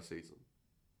just there a season.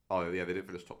 Oh yeah, they didn't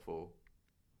finish top 4.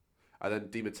 And then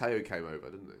Di Matteo came over,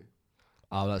 didn't he?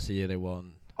 Oh, that's the year they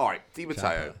won. All right, Di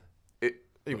Matteo. Champa.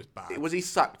 He was bad. Was he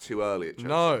sacked too early at Chelsea?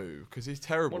 No, because he's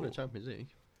terrible. Won the Champions League.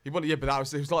 He won, yeah, but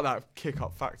it was like that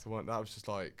kick-up factor, weren't it? That was just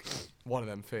like one of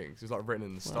them things. It was like written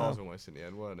in the stars almost in the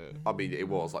end, weren't it? I mean, it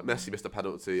was. Like, Messi missed a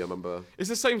penalty, I remember. It's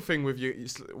the same thing with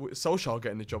Solskjaer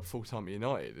getting the job full-time at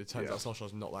United. It turns Yeah. out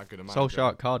Solskjaer's not that good a manager. Solskjaer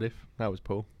at Cardiff. That was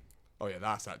Paul. Oh yeah,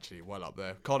 that's actually well up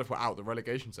there. Cardiff were out the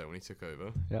relegation zone when he took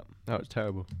over. Yep, that was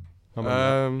terrible. I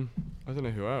remember I don't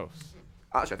know who else.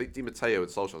 Actually, I think Di Matteo and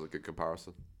Solskjaer's a good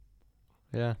comparison.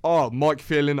 that. Yeah. Oh, Mike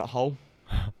Phelan at Hull.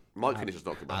 Mike Finnish is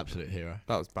not good. manager. Absolute hero.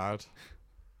 That was bad.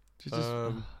 Just,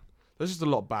 There's just a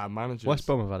lot of bad managers. West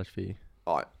Brom have had a few.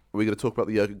 All right, are we going to talk about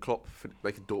the Jurgen Klopp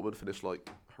making Dortmund finish like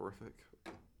horrific?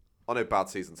 I know bad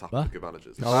seasons happen What? to good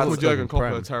managers. Oh, I that's called still Jurgen in Klopp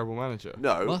Prem. a terrible manager.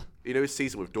 No, What? you know his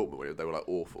season with Dortmund when they were like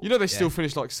awful. You know they still Yeah.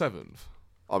 finished like 7th.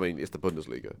 I mean, it's the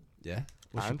Bundesliga. Yeah.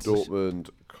 And Dortmund,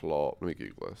 Klopp. Let me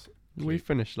Google this. We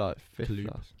finished like 5th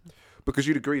Klopp. last. Because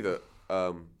you'd agree that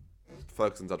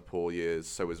Ferguson's had poor years,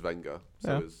 so is Wenger.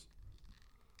 So Yeah. is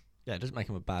Yeah, it doesn't make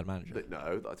him a bad manager. no,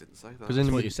 I didn't say Because that. in That's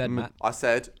the what you said, Matt. I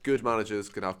said good managers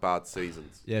can have bad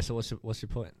seasons. Yeah. So what's your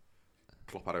point?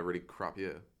 Klopp had a really crap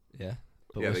year. Yeah.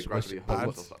 Yeah, they gradually hold bad?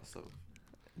 themselves back to 7th.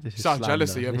 This is sound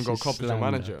jealous that slander. you haven't This got is Klopp as your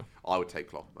slander. manager. I would take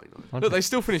Klopp, mate. No. Look, they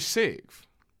still finished 6th.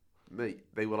 Mate,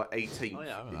 they were like 18th Oh,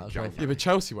 yeah, I remember that. in Was January. Yeah, but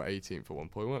Chelsea were 18th at one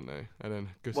point, weren't they? And then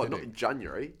good Well, not in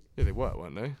January. Yeah, they were,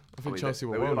 weren't they? I think I mean, Chelsea they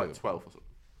were were well like in it. 12th or something.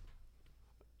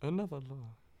 Another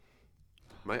lie.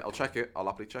 mate. I'll check it. I'll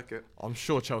happily check it. I'm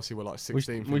sure Chelsea were like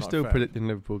 16th. We're still predicting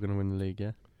Liverpool going to win the league,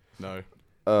 yeah?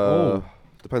 No.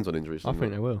 Depends on injuries. I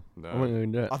think they will. No. I think they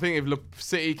can do it. I think if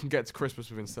City can get to Christmas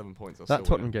within 7 points, they'll That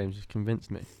still Tottenham win. game just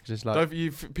convinced me. It's like,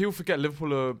 People forget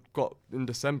Liverpool are got in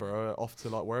December off to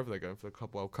like wherever they're going for the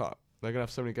Club World Cup. They're gonna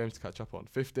have so many games to catch up on.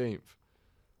 15th,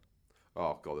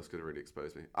 Oh god, that's gonna really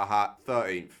expose me.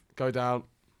 13th, go down.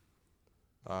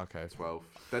 Okay, 12th.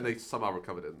 Then they somehow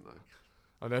recovered, didn't they?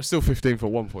 and they're still 15th at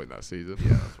 1 point that season. Yeah,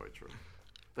 that's very true.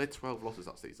 They had 12 losses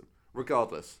that season.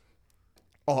 Regardless,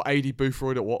 Oh, AD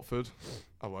Boothroyd at Watford.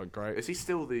 That weren't great. is he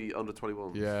still the under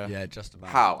 21? Yeah. Yeah, just about.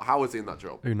 How was he in that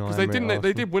job? Unai Because they Emery at didn't. They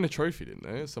Arsenal. did win a trophy, didn't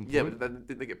they? At some point. Yeah, but then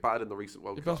didn't they get battered in the recent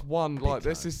World If Cup? that's one, like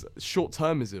this is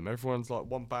short-termism. Everyone's like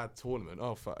one bad tournament.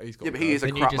 Oh, fuck, he's got. Yeah, but to he go. is a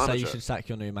Didn't you crap just say you manager. should sack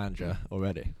your new manager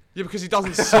already? Yeah, because he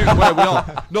doesn't suit where we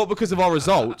are. Not because of our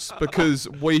results, because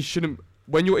we shouldn't.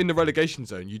 When you're in the relegation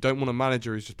zone, you don't want a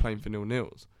manager who's just playing for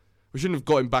nil-nils. We shouldn't have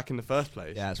got him back in the first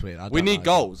place. Yeah, that's weird. I We don't need like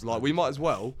goals. it. Like we might as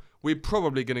well. We're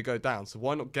probably going to go down, so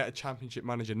why not get a championship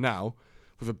manager now?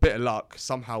 With a bit of luck,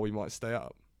 somehow we might stay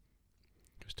up.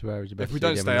 Because Torreira's the best. If we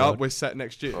don't CDM in stay the up, world. we're set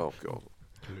next year. Oh god.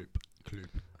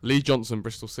 Lee Johnson,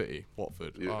 Bristol City,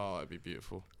 Watford. Yeah. Oh, that'd be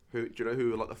beautiful. Who do you know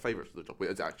who are like the favourites for the job?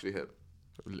 Wait, is it actually him?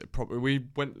 Probably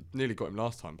nearly got him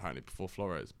last time apparently before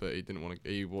Flores, but he didn't want to.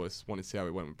 He wanted to see how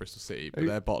it went with Bristol City, but Who-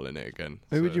 they're bottling it again.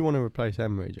 Who would so- you want to replace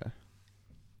Emery, Joe?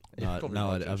 No, Probably no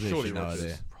Rodgers. idea. I've Surely literally no Rodgers.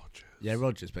 idea. Yeah,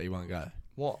 Rodgers, but he won't go.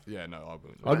 What? Yeah, no, I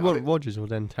wouldn't. I'd I want think- Rodgers or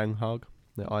then Ten Hag,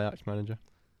 the Ajax manager.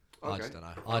 I just don't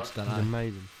know. I just don't He's know.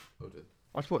 amazing. Oh, dear.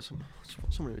 I just want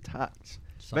someone who attacks.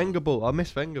 So- Wenger ball. I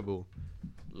miss Wenger ball.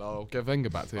 I'll get Wenger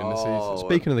back to the end of the Oh, season.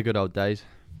 Speaking of the good old days,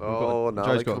 Oh, no,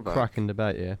 Joe's they got a come back. cracking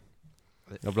debate here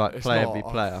of like It's play not- every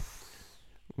player.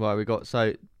 Right, we got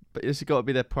but this has got to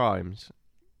be their primes.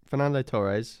 Fernando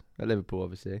Torres at Liverpool,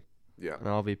 obviously, Yeah. and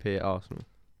RVP at Arsenal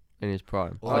in his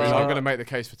prime. I'm going to make the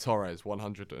case for Torres,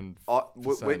 100 and.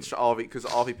 Which RV? Because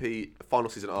RVP final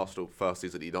season at Arsenal, first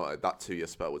season at United. That 2 year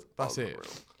spell was. That's it. unreal.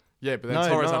 Yeah, but then No,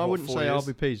 Torres had I what, wouldn't 4 say years?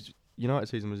 RVP's United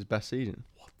season was his best season.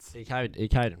 He carried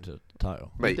him to the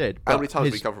title. Mate, He did. how but many times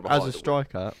did we his- come from behind? as a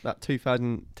striker? That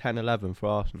 2010-11 for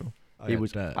Arsenal, Oh, he yeah,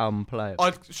 was dirt.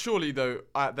 unplayable. Surely though,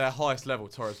 at their highest level,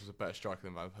 Torres was a better striker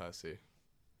than Van Persie.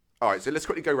 All right, so let's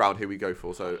quickly go round. Here we go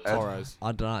for so. Ed, Torres.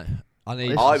 I don't know. I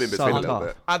need. This I'm is in between so a little tough.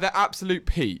 bit. At their absolute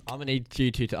peak. I'm gonna need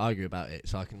you two to argue about it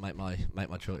so I can make my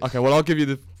choice. Okay, well I'll give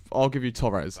you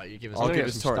Torres. Right, you give us. I'll I'm a- give gonna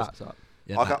us get some Torres. stats up.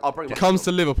 Yeah, Okay, no. I'll bring. Comes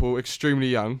to Liverpool, extremely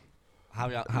young. How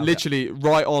Literally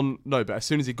right on. No, but as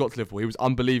soon as he got to Liverpool, he was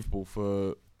unbelievable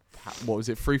for what was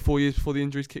it, 3-4 years before the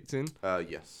injuries kicked in.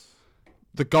 Yes.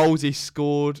 The goals he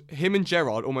scored, him and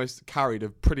Gerrard almost carried a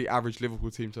pretty average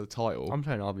Liverpool team to the title. I'm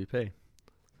saying RVP.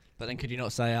 But then could you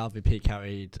not say RVP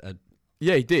carried a?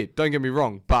 Yeah, he did. Don't get me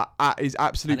wrong, but at his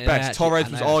absolute And they best, actually- Torres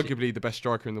and was they actually- arguably the best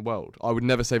striker in the world. I would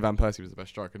never say Van Persie was the best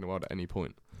striker in the world at any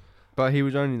point. But he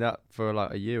was only that for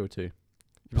like a year or two.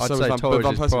 I'd So was say Van Torres'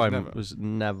 Persie was prime never. was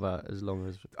never as long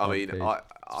as I mean, RVP.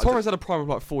 I Torres had a prime of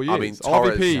like 4 years. I mean,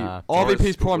 Torres- Nah, RVP's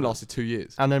Torres prime scored- lasted 2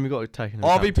 years. And then we got to take into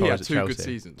account RVP Torres had at 2 good Chelsea.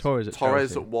 seasons. Torres at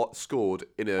Torres Chelsea. what scored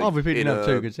in a RVP didn't in have a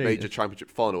 2 good major seasons. championship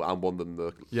final and won them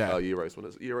the Yeah. Euros. When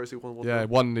it's Euros, who won? Yeah, them?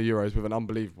 won the Euros with an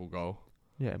unbelievable goal.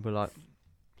 Yeah, but like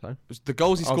The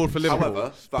goals he scored for Liverpool.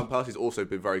 However, Van Persie's also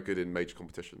been very good in major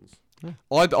competitions.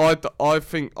 I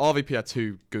think RVP had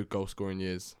 2 good goal scoring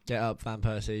years. Get up Van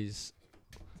Persie's.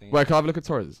 thing. Wait, can I have a look at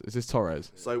Torres? Is this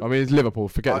Torres? So I mean, it's Liverpool.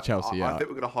 Forget the Chelsea. I Yeah. think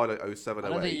we're going to highlight 07, I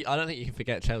don't 08. think you can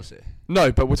forget Chelsea.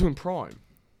 No, but we're talking prime.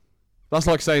 That's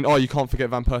like saying, oh, you can't forget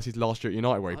Van Persie's last year at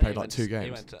United where he Oh, played yeah, like 2 He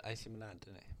games. went to AC Milan,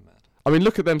 didn't he? Mad. I mean,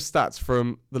 look at them stats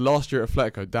from the last year at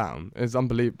Atletico down. It's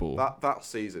unbelievable. That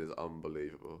season is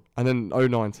unbelievable. And then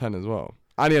 09-10 as well.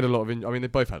 And he had a lot of I mean, they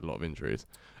both had a lot of injuries.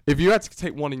 If you had to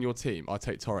take one in your team, I'd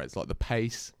take Torres. Like the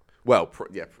pace. Well,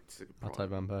 I'll take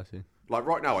Van Persie. like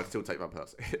right now, I'd still take Van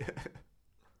Persie.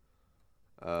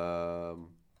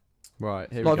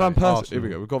 Right, here Like we go. Van Persie. Arsenal. Here we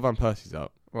go. We've got Van Persie's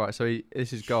up. Right, so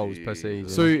this is goals per Jesus. season.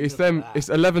 So it's them. It's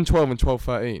 11-12 and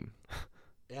 12-13.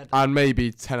 Yeah, And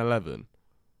maybe 10-11.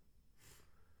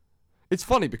 It's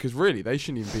funny because really they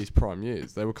shouldn't even be his prime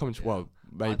years. They were coming to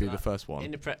maybe I- the first one.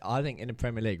 I think in the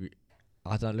Premier League,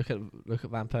 I don't look at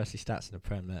Van Persie's stats in the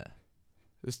Prem there.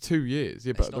 It's 2 years.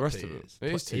 Yeah, It's but the not rest 2 of it. years.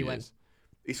 It is 2 He years. went-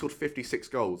 He scored 56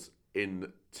 goals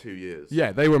in 2 years.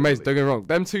 Yeah, they were amazing. Don't get me wrong.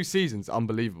 Them 2 seasons,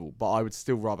 unbelievable. But I would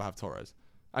still rather have Torres,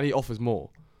 and he offers more.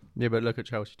 Yeah, but look at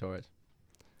Chelsea Torres.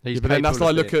 Yeah, but then that's capable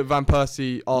like of look being- at Van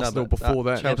Persie, Arsenal but before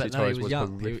that then. Chelsea but no, Torres he was was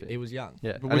young. horrific. He was young.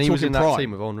 Yeah, But and we're he was in talking that prime.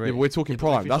 team with Henry. Yeah, but we're talking Yeah, but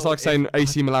if prime. we That's talk- like saying if-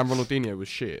 AC Milan Ronaldinho was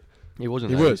shit. He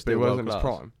wasn't. He though, was, but he still wasn't his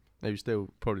world-class. prime. He was still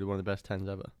probably one of the best 10s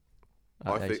ever. I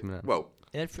At AC think. Milan. Well,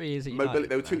 He had 3 years at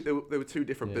mobility. United. They were two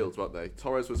different Yeah. builds, weren't they?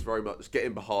 Torres was very much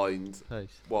getting behind,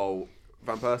 Pace. while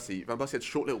Van Persie had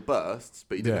short little bursts,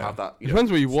 but he didn't have that. It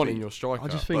depends what you want in speed. your striker. I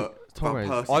just think But Torres.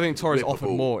 Van Persie I think Torres whipped the offered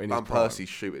ball. more in his Van prime. Persie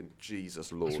shooting,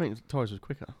 Jesus I Lord. just think Torres was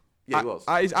quicker. Yeah, he was.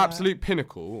 At his absolute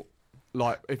pinnacle,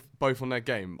 like if both on their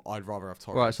game, I'd rather have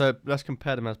Torres. Right, so let's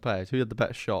compare them as players. Who had the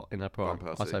better shot in their prime?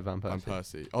 Van I say Van Van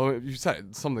Persie. Persie. Oh, you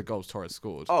said some of the goals Torres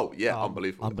scored. Oh yeah,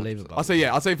 unbelievable. Unbelievable. I'd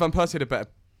say Van Persie had a better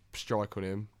strike on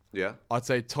him. Yeah, I'd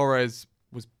say Torres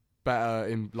was better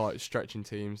in like stretching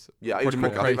teams. yeah. He was Probably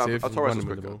more quicker. I think creative. Torres was running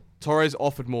with the quicker. ball. Torres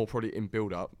offered more probably in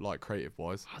build up, like creative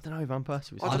wise. I don't know. Van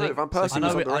Persie was. I don't know. Van Persie I know,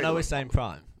 was I underrated. know we're saying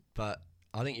prime, but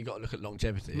I think you've got to look at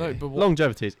longevity. No, here. but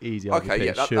Longevity is easy. Okay, RVP, yeah,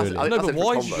 that's- surely. I- no, that's but a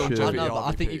why good is combo. longevity? I know, but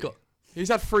I think RVP? you've got. He's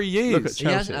had 3 years. Look at He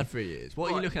hasn't Chelsea. had 3 years. What are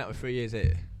you Right. looking at with 3 years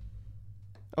here?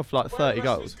 Of like 30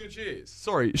 goals. Good years.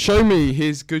 Sorry, show me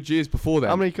his good years before then.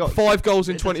 How many got- 5 goals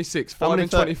in It does- 26, How 5 many in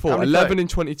thir- 24, how many 11 30? in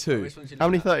 22. Which ones you How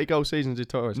many looking at? 30 goal seasons did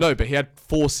Torres? No, but he had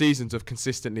 4 seasons of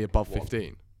consistently above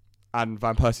 15, and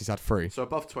Van Persie's had 3. So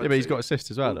above 20. Yeah, but he's got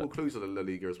assists as well. We'll look. clues on the La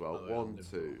Liga as well. Oh, yeah, 1,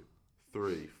 2,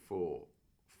 3, 4,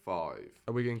 5.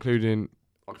 Are we including?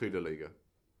 I'll include La Liga.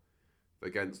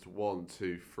 Against 1,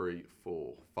 2, 3,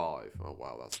 4, 5. Oh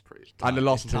wow, that's pretty. And the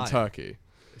last It's one's in tight. Turkey.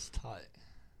 It's tight.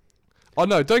 Oh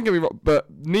no, don't get me wrong, but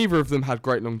neither of them had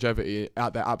great longevity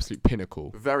at their absolute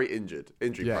pinnacle. Very injury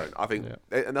Yeah. prone. I think,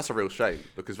 and that's a real shame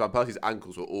because Van Persie's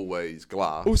ankles were always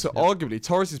glass. Also, arguably,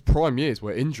 Torres' prime years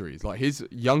were injuries. Like his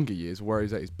younger years were at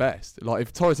his best. Like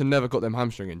if Torres had never got them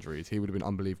hamstring injuries, he would have been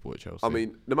unbelievable at Chelsea. I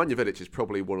mean, Nemanja Vidic is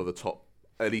probably one of the top,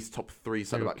 at least top 3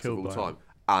 centre backs of killed all by time,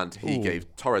 and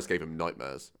Torres gave him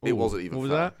nightmares. It Ooh. wasn't even. What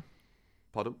was fair. that?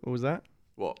 Pardon? What was that?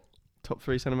 What? Top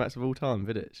 3 centre backs of all time,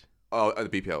 Vidic. Oh,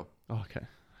 at the BPL. Oh, okay.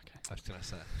 I was gonna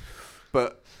say.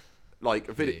 But like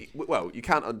Vidic, well, you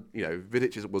can't,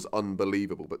 Vidic was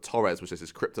unbelievable, but Torres was just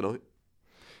his kryptonite.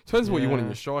 depends what you want in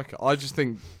Yeah. your striker. I just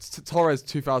think Torres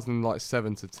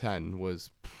 2007 to 10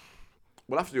 was.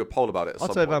 We'll have to do a poll about it. At I'd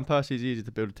some say point. Van Persie's easy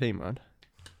to build a team around.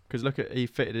 Because look at he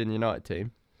fitted in the United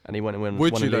team and he went and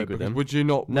Would won you a though? league with Because them. would you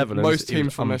not? Netherlands, Most he was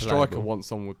teams from their striker unplayable. want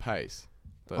someone with pace.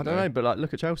 I don't know, but like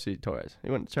look at Chelsea Torres. He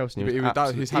went to Chelsea. And But he was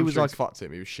his he was hamstrings like, fucked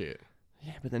him. He was shit.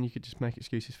 yeah, but then you could just make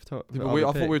excuses for Torres. Yeah, but I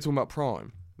thought we were talking about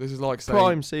prime. This is like saying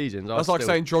prime seasons. that's like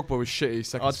saying Drogba was shitty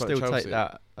second I'd spell still at Chelsea. take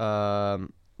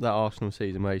that Arsenal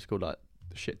season where he scored like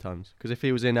shit tons. Because if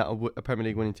he was in a Premier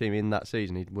League winning team in that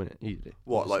season, he'd win it easily.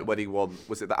 What, like when he won?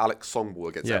 Was it the Alex Song ball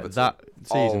against Yeah, Everton? that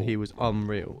season Oh. he was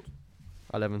unreal.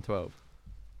 11-12.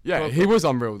 Yeah, he was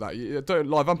unreal. That you don't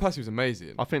like Van Persie was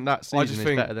amazing. I think that I season just is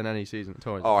think- better than any season at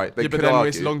Torres. All right, then Yeah, but could then I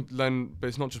it's argue? but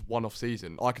it's not just one-off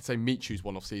season. I could say Michu's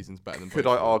one-off season's better than. Could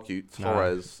both I of them. argue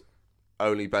Torres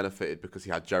only benefited because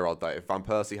he had Gerrard there? If Van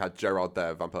Persie had Gerrard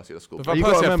there, Van Persie would have scored. But Van you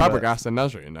gotta Persie had remember- Fabregas and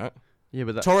Nasri in that. Yeah,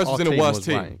 but Torres our was in a worse was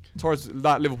team. rank. Torres,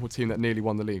 that Liverpool team that nearly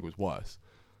won the league was worse.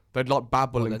 They'd like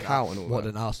Babel and Cow and all What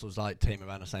that. an Arsenal's like team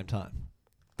around the same time.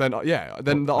 Then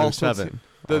then the Arsenal, 07.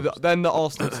 then the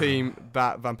Arsenal team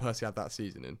that Van Persie had that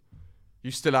season in. You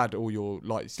still had all your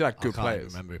you still had good I can't even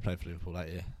players. remember who played for Liverpool that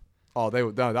year. Oh, they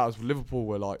were no, that was Liverpool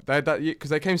were like they had that because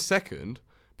they came second,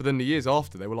 but then the years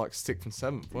after they were like 6th and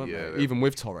 7th, weren't Yeah, they? Even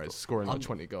with Torres scoring like Um,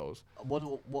 20 goals. What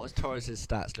was Torres'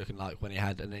 stats looking like when he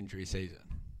had an injury season?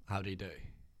 How did he do?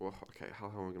 Well, okay, how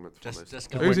am I going to meant to find Just this?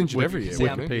 go He was with- injured every year, See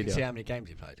how, wasn't you he? can see how many games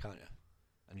he played, can't you?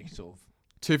 And you can sort of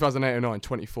 2008-09,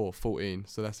 24, 14.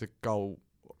 So that's a goal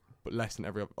but less than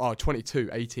every other. Oh, 22,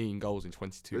 18 goals in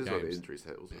 22 This is where the games. injuries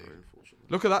hit, wasn't it? Unfortunately.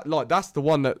 Look at that. Like that's the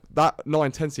one that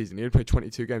 9-10 season he had played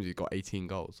 22 games. He got 18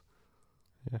 goals.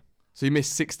 Yeah. So he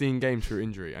missed 16 games through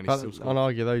injury, and he still I'll scored.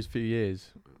 argue those few years,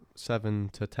 7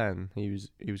 to 10, he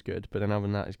was good. But then other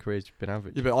than that, his career's been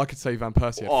average. Yeah, but I could say Van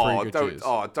Persie had 3 good years.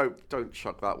 Don't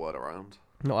chuck that word around.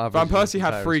 Not average. Van in Persie had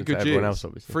comparison 3 to good everyone years. Else,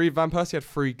 obviously. Van Persie had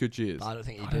 3 good years. But I don't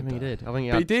think he I did. don't think he though. did. I think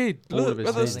he But he had did. all Look of his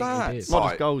at the season. I think he stats. did. not Right.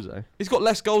 just goals though. He's got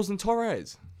less goals than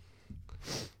Torres.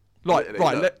 Like, Yeah,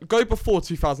 right, look. go before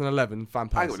 2011, Van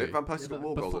Persie. Hang on a minute, Van Persie's Yeah, got but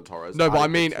more goals before- than Torres. No, but I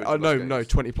and mean, 22 plus no, games.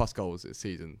 20 plus goals this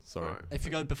season. Sorry. Right. If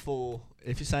you go before,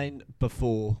 if you're saying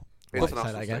before, wait, say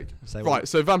International that again. stage. Say Right,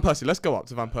 so Van Persie, let's go up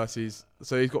to Van Persie's.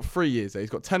 So he's got 3 years there. He's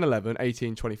got 10, 11,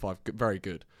 18, 25. Very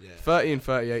good. Yeah. 30 and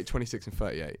 38, 26 and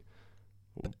 38.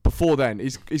 Before then,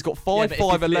 he's got 5, but if you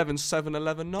 5, flip- 11, 7,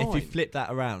 11, 9. If you flip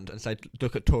that around and say,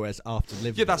 look at Torres after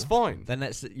Liverpool. Yeah, that's fine. Then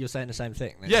you're saying the same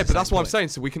thing. Then Yeah, it's but the that's same what I'm point. saying.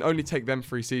 So we can only take them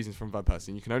 3 seasons from Van Persie.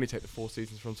 And you can only take the 4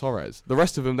 seasons from Torres. The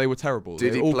rest of them, they were terrible.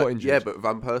 Did they he all play? got injured. Yeah, but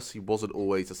Van Persie wasn't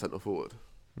always a centre forward.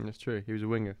 That's true. He was a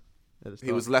winger. at the start.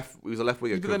 He was a left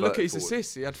winger. But then look at his converted forward.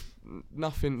 assists. He had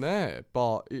nothing there,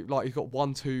 but he got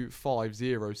 1, 2, 5,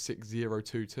 0, 6, 0,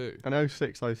 2, 2. In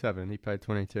 06, 07, he played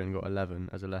 22 and got 11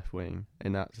 as a left wing,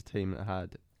 and that's a team that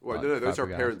had. Wait, like, no, those are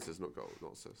Fabregas. appearances, not goals,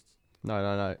 not assists.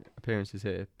 No. Appearances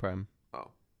here, Prem. Oh.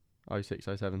 06,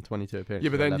 07, 22 appearances. Yeah,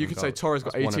 but then 11 you could say goals. Torres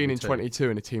got That's one 18 every and two. 22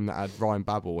 in a team that had Ryan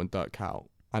Babel and Dirk Kuyt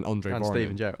and Andre And Voronin.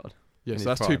 Steven Gerrard. Yeah, in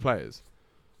so his that's 2 prime. players.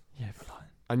 Yeah, but like,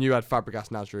 And you had Fabregas,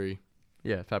 Nasri,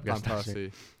 yeah, Van Fabregas.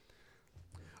 Persie.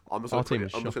 I'm just Our going team to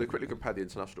was shocking. quickly compare the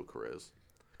international careers.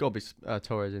 Got to be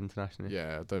Torres internationally.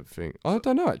 Yeah, I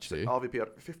don't know actually. RVP had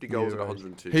 50 goals in Euros.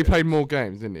 102 He games. played more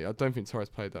games, didn't he? I don't think Torres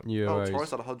played that. Oh, Euros. Torres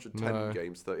had 110 No.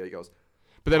 games, 38 goals.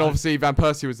 But then obviously Van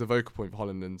Persie was the vocal point for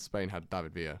Holland, and Spain had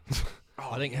David Villa.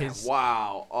 I think his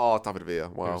Wow. Oh, David Villa.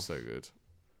 He Wow. was so good.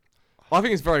 I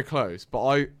think it's very close, but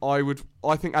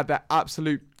I think at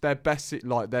their best,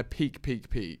 like their peak.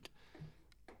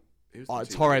 Who was the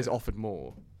team Torres leader? offered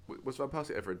more. Was Van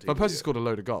Persie ever in team? Van Persie leader? scored a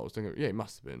load of goals. Don't you? Yeah, he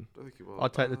must have been. I don't think he was.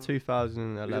 I'd take the We did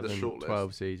a 2011-12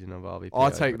 shortlist. season of RVP.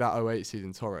 I'd take that 08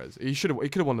 season Torres. He could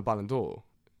have won the Ballon d'Or.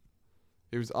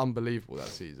 It was unbelievable that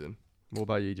season. What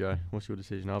about you, Joe? What's your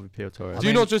decision, RVP or Torres?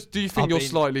 Do you think I've you're been-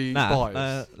 slightly nah,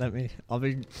 biased? I've been, I've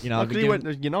been he went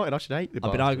to United. I should hate the I've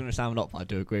been bastard. arguing with Sam a lot, but I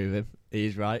do agree with him.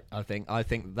 He's right. I think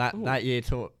that year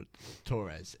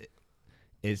Torres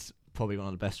is probably one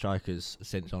of the best strikers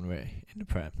since Henry in the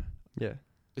Prem. Yeah.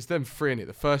 It's them 3 in it.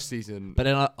 The first season But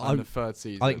then and the third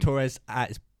season. I think Torres at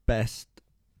his best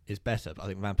is better. But I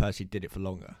think Van Persie did it for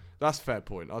longer. That's a fair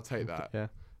point. I'll take that. Yeah.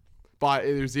 But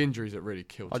it was the injuries that really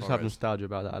killed I just have Torres. nostalgia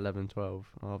about that 11-12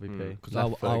 RVP. 'Cause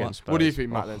Left foot I against What do you Spurs.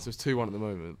 think, Matt? Then so it's 2-1 at the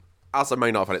moment. As a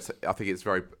main fan, I think it's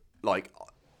very like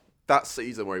that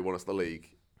season where he won us the league.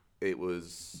 It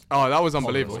was. Oh, that was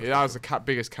unbelievable. That was the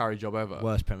biggest carry job ever.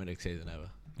 Worst Premier League season ever.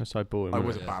 That's so boring. It wasn't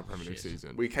was it? a bad Premier League Shit.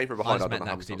 season. We came from I behind. just I don't meant know that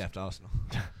how because he many left Arsenal.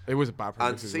 It was a bad Premier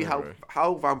And League to season. see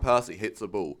how Van Persie hits the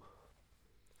ball.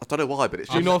 I don't know why, but it's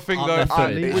Do you just. not think I'm though?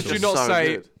 left-footed. It's Would you just not so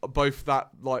say good. both that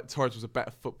like Torres was a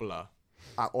better footballer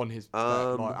on his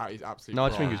at his absolute? No, I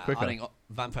just think prime? he's quicker. I think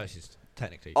Van Persie's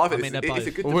technically. I think mean, it's they're a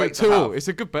both. good Well, we're debate to 2-2. have. It's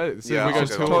a good bet. So Yeah, we I'll go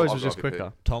go 2-2. Torres I'll was go just RVP.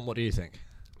 quicker. Tom, what do you think?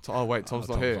 Oh wait, Tom's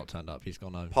not Tom's here. not turned up. He's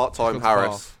gone home. Part-time Gone to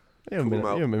Harris. You haven't been, Cool,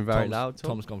 you haven't been very Tom's, loud, Tom.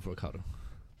 Tom's gone for a cuddle.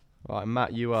 Right,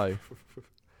 Matt, UO.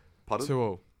 Pardon?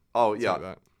 2-2. Oh Take yeah,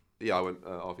 that. yeah. I went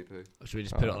RVP. Should we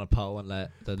just put it on a poll and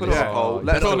let the Put it on a poll.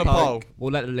 Let us Put on know. a poll.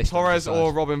 We'll let the listeners Torres decide.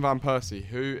 or Robin van Persie,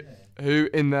 who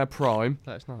in their prime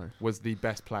Let us know. was the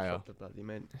best player? What the bloody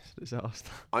meant? It's a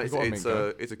disaster. It's, got a it's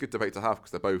Mingo. a good debate to have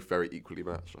because they're both very equally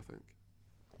matched. I think.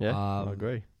 Yeah, I Um,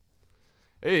 agree.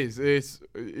 It is. It's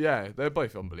yeah. They're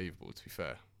both unbelievable. To be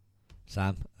fair.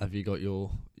 Sam, have you got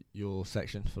your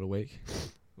section for the week,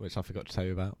 which I forgot to tell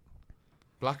you about?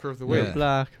 Blacker of the Yeah. week.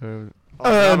 Black. I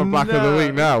have a blacker of the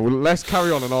week now. Well, let's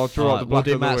carry on and I'll draw Alright, out the we'll blacker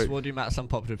do of the Matt's. week. We'll do Matt's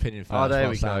unpopular opinion first. Oh, there while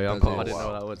we Sam go. does I his. didn't know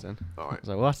what that was then. All I right. was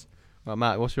like, what? Right,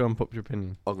 Matt, what's your unpopular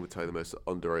opinion? I'm going to tell you the most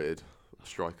underrated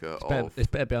striker It's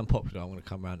better be unpopular. I'm going to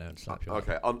come round there and slap you.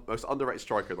 Okay, most underrated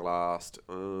striker in the last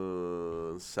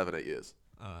 7-8 years.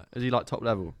 Alright. Is he like top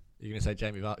level? You're going to say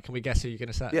Jamie Vardy. Can we guess who you're going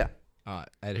to say? Yeah. Alright.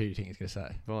 Ed, who do you think he's going to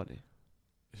say? Vardy.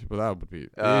 Well, that would be. It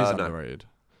is No. underrated.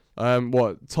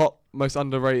 What top most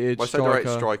underrated Most striker?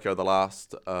 underrated striker of the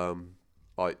last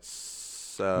like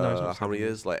it's how not many seven.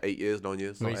 years? Like 8 years, 9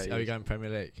 years. Are Not we, eight are we years. going Premier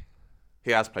League?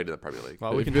 He has played in the Premier League.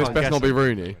 Right, we can This try and best guess not be him.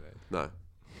 Rooney. No,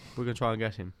 We're gonna try and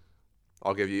guess him.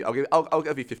 I'll give you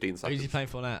 15 Who's he seconds. playing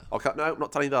for now? No,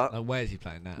 not telling you that. Where is he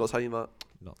playing now? Not telling you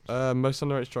that. Not Most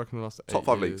underrated striker in the last Top 8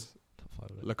 5 years. leagues. top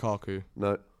 5 league. Lukaku.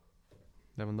 No,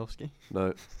 Lewandowski.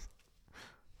 no.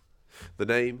 The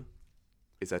name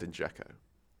is Edin Dzeko.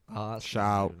 Oh, that's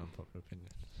Shout. an unpopular opinion.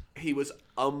 He was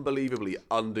unbelievably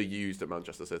underused at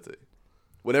Manchester City.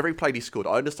 Whenever he played, he scored.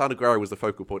 I understand Aguero was the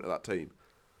focal point of that team,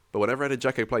 but whenever Edin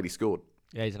Dzeko played, he scored.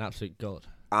 Yeah, he's an absolute god.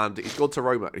 And he's gone to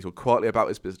Roma and he's gone quietly about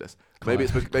his business. Maybe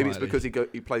it's Quietly. because he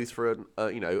plays for a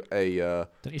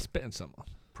Don't he spit on someone?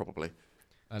 probably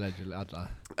Allegedly, I don't know.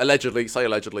 allegedly. Say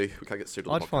allegedly. We can't get sued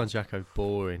on the I'd podcast. find Jacko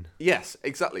boring. Yes,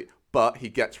 exactly. But he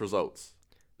gets results.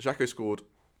 Xhaka scored.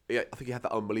 Yeah, I think he had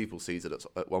that unbelievable season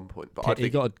at one point. But I He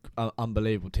think got an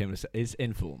unbelievable team. He's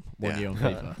in form. 1 Yeah. year on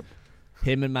FIFA.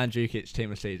 Him and Mandzukic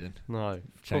team of the season. No,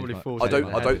 Changed probably my- 40. I don't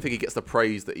Heaven. think he gets the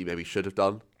praise that he maybe should have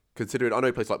done. Considering I know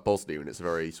he plays like Bosnia and it's a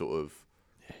very sort of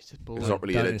Yeah, he's just He's boring. not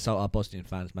really Don't in it. insult our Bosnian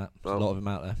fans, Matt. There's Oh. a lot of them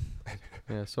out there.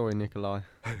 Yeah, sorry, Nikolai.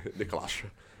 Nicolas.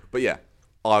 But yeah,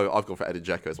 I've gone for Edin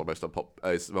Dzeko as my most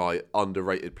as my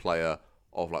underrated player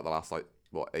of like the last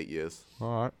 8 years.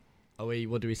 All right.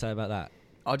 What do we say about that?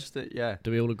 I just yeah.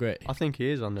 Do we all agree? I think he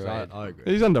is 'Cause underrated. I agree.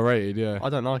 He's underrated, yeah. I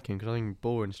don't like him because I think he's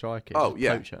boring striker. Oh He's a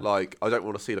yeah, poacher. like I don't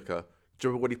want to see like a. Do you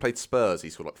remember when he played Spurs?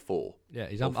 He scored like 4. Yeah,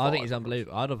 he's. Or I think 5. he's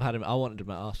unbelievable. I'd have had him. I wanted him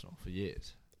at Arsenal for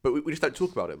years. But we just don't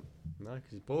talk about him. No,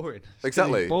 because he's boring.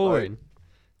 Exactly. He's boring.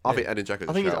 I think Edin Dzeko's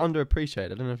I think a he's shout.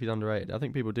 underappreciated. I don't know if he's underrated. I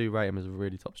think people do rate him as a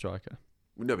really top striker.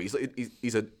 No, but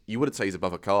he's a. You wouldn't say he's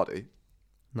above Icardi.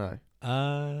 No.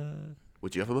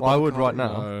 Would you have him above Well, I would Icardi? right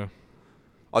now. No.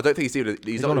 I don't think he's even.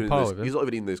 He's not on a even. par In with those, him. he's not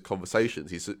even in those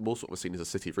conversations. He's more sort of seen as a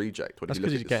City reject. When That's you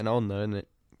because look he's at getting on though, isn't it?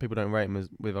 People don't rate him as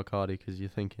with Icardi because you're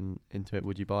thinking into it.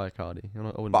 Would you buy Icardi?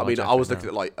 But I mean, I was looking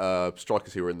at like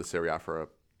strikers who were in the Serie A for a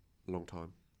long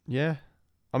time. Yeah,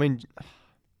 I mean,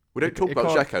 We don't talk about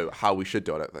Icardi- Dzeko how we should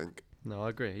do. I don't think. no, I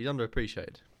agree. He's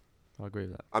underappreciated. I agree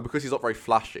with that. And because he's not very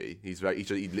flashy, he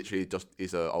literally just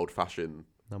is an old-fashioned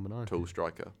Number 9. tool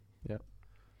striker. Yeah.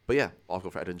 But yeah, I'll go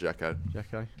for Edin Dzeko.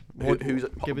 Jacko. Who's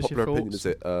give us popular your opinion thoughts. is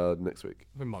it next week?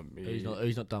 It might be.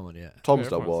 He's not done one yet. Tom's Yeah,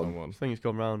 done everyone's one. I think it's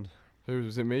gone round. Who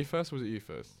was it? Me first? Or was it you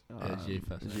first? Yeah, it's you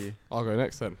first. It's you. I'll go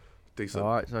next then. Decent.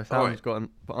 All right, so Sam's got an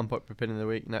unpopular opinion of the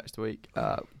week next week.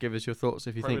 Give us your thoughts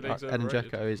if you Premier think League's Edin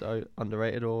overrated. Dzeko is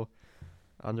underrated or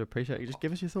underappreciated. Just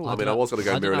give us your thoughts. I mean, I was going to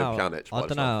go Miralem Pjanic. I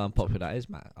don't know how unpopular that is,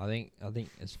 Matt. I think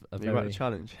it's a you about very. to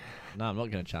challenge? No, I'm not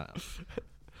going to challenge.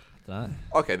 I don't know.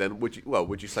 Okay, then would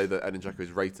you say that Edin Dzeko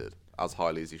is rated as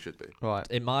highly as he should be? Right,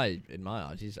 In my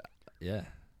eyes, he's yeah.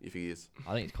 If he is.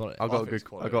 I think it's quality. I got a think it's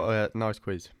good. I quality. got a nice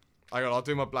quiz. I'll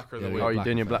do my blacker of the Yeah, week. Oh, you black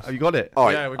doing your black? first. Oh, you got it. All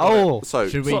right. Yeah, we got Oh, so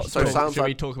Should we, so sounds should we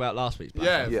like talk about last week's black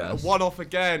Yeah, Yeah. first? one off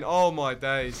again. Oh my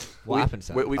days. What happened,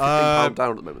 Sam? we're £15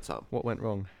 down at the moment, Sam. What went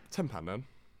wrong? £10 then.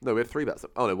 No, we had 3 bets.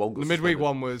 Oh no, one. The was midweek suspended.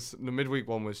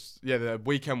 one was the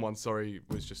weekend one. Sorry,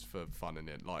 was just for fun in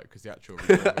it, like because the actual.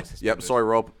 result was Yep. suspended. Sorry,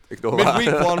 Rob. Ignore that.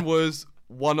 Midweek one was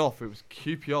one off. It was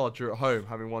QPR drew at home,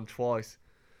 having won twice,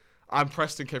 and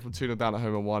Preston came from 2-0 down at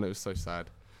home and won. It was so sad.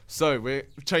 So we're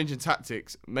changing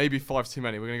tactics. Maybe 5 too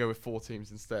many. We're going to go with 4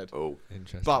 teams instead. Oh.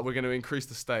 Interesting. But we're going to increase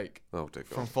the stake Oh dear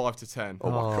from God. 5 to 10. Oh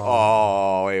my God.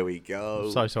 Oh, here we go.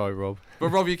 I'm so sorry, Rob. But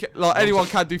Rob, anyone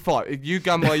can do 5. If you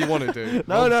gamble how you want to do.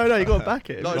 No, you got to back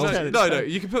it. No.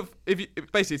 You can put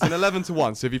basically it's an 11 to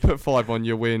 1. So if you put 5 on,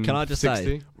 you win. Can I just 60.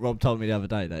 say, Rob told me the other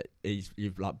day that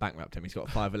you've like bankrupted him. He's got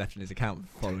 5 left in his account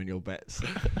following your bets.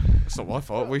 It's not my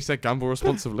fault. We said gamble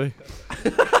responsibly.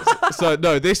 So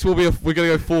no, this will be we're going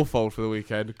to go fourfold for the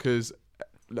weekend because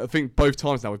I think both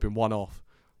times now we've been one off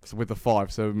with the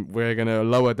 5. So we're going to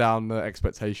lower down the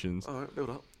expectations All right,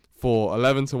 build up. for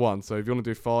 11 to 1. So if you want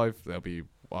to do 5, there'll be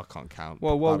I can't count.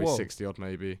 Whoa, That'll be whoa. 60 odd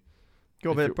maybe.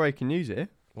 Got a If bit you- of breaking news here.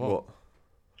 What? What?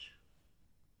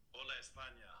 Hola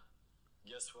España.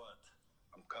 Guess what?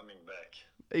 I'm coming back.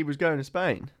 He was going to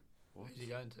Spain. Who's he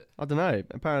going to? I don't know.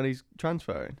 Apparently he's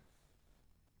transferring.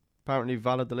 Apparently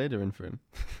Valladolid are in for him.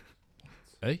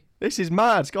 Hey? This is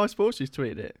mad. Sky Sports just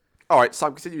tweeted it. All right,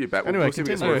 Sam, continue your bet. Anyway, We'll see if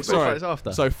we get continue. some more Sorry. information.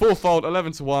 After. So fourfold,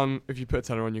 11 to 1. If you put a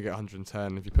tenner on, you get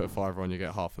 110. If you put a fiver on, you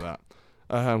get half of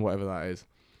that. Whatever that is.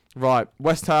 Right.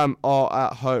 West Ham are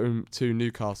at home to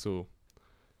Newcastle.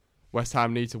 West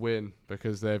Ham need to win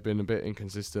because they've been a bit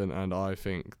inconsistent, and I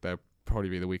think they'll probably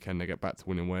be the weekend they get back to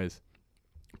winning ways.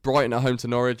 Brighton at home to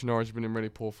Norwich. Norwich have been in really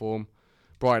poor form.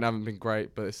 Brighton haven't been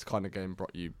great, but it's the kind of game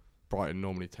Brighton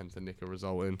normally tend to nick a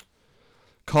result in.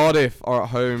 Cardiff are at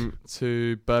home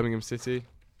to Birmingham City.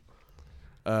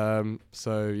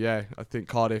 So yeah, I think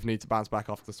Cardiff need to bounce back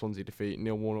after the Swansea defeat.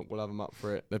 Neil Warnock will have them up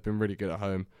for it. They've been really good at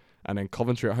home. And then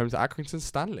Coventry at home to Accrington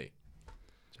Stanley.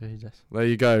 Jesus. There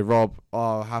you go, Rob.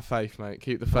 Oh, have faith, mate.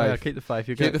 Keep the faith. Oh, yeah, keep the faith.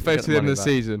 Keep the faith to the end of the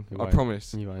season. You I won't.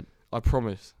 promise. You won't. I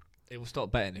promise. He will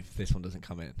stop betting if this one doesn't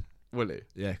come in. Will he?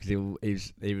 Yeah, because he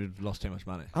would have lost too much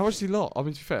money. How much did he lost? I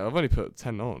mean, to be fair, I've only put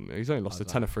 10 on. He's only lost a I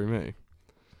know. tenner through me.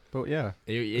 But yeah.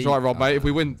 It's right, Rob, mate. If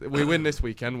we win this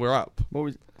weekend, we're up. What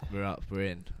was We're up. We're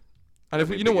in. And if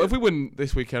you know what, if we win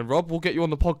this weekend, Rob, we'll get you on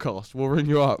the podcast. We'll ring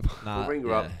you up Nah, We'll ring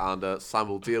her up, and Sam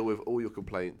will deal with all your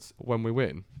complaints. when we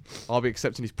win. I'll be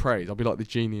accepting his praise. I'll be like the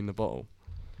genie in the bottle.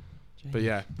 But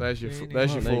yeah, there's your Well, there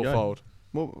you go. fourfold.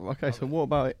 What, okay, so what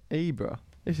about Ibra?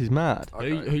 This is mad.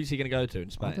 Who's he going to go to in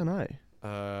I Spain? don't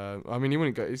know. I mean, he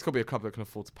wouldn't go. It's got to be a club that can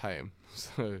afford to pay him.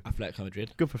 So, Atletico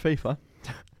Madrid. Good for FIFA.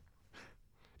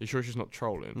 you sure she's not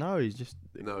trolling? No, he's just.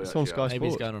 No, It's actually, on Sky Maybe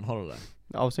he's Sports. going on holiday.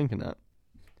 I was thinking that.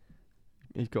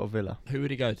 He's got a Villa. Who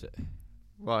would he go to?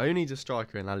 Right, who needs a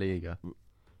striker in La Liga?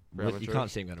 Real You Madrid. can't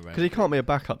see him going to Real. Because he can't be a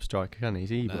backup striker, can he?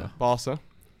 He's Ibra. No. Barca.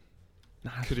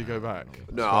 Nah, Could he go back?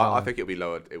 No, Wow. I think it'll be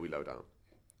lower. It'll be low down.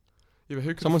 Yeah, but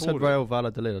who can Someone said afford it? Real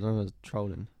Valladolid. I don't know if it's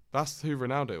trolling. That's who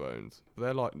Ronaldo owns.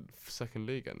 They're like second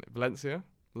league, and Valencia.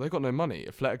 Well, they've got no money.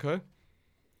 Atletico.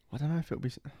 I don't know if it'll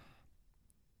be.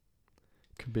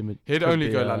 Could be. He'd only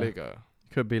go La Liga.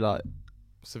 Could be like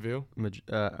Seville.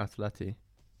 Atleti.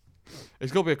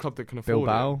 It's got to be a club that can afford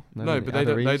Bilbao. it. No, but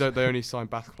they don't. They only sign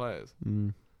Basque players.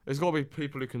 Mm. It's got to be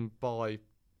people who can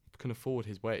afford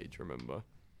his wage. Remember,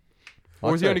 I'd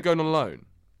or is he say- only going on loan?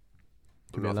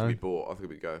 I mean, I think we bought. I think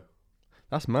we'd go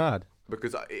That's mad.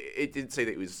 because it did say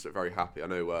that he was very happy. I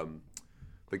know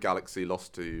the Galaxy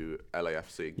lost to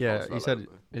LAFC. in Yeah, Cardiff, he LA, said didn't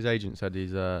they? his agent said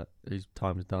his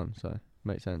time's done, so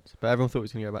makes sense. But everyone thought he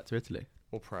was going to go back to Italy.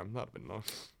 Or Prem? That'd been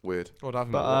nice. Weird. I'd have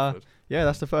him But, at Watford. Yeah,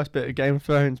 that's the first bit of Game of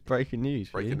Thrones breaking news.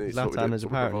 for Breaking you. news, what we do, Zlatan is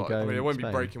what we apparently provide. I going. mean, it won't to be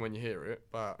Spain. breaking when you hear it,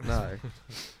 but No,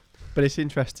 but it's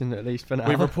interesting at least for now.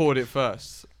 we reported it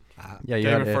first. Yeah, you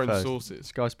Game heard of it here Thrones first. sources.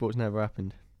 Sky Sports never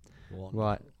happened. One.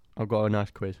 Right, I've got a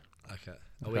nice quiz. Okay.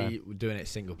 Are Okay. we doing it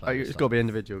single Oh, player? it's got to be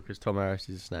individual because Tom Harris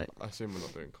is a snake. I assume we're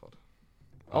not doing COD.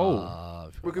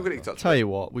 We're going to touch. Tell you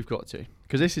what, we've got to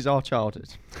because this is our childhood.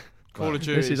 Call of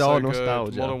Duty. This is so our good.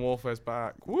 nostalgia. Modern Warfare's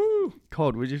back. Woo!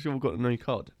 COD, we just all got a new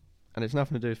COD, and it's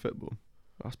nothing to do with football.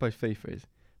 I suppose FIFA is,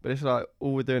 but it's like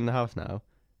all we're doing in the house now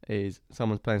is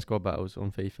someone's playing squad battles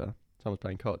on FIFA, someone's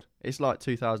playing COD. It's like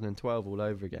 2012 all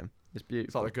over again. It's It's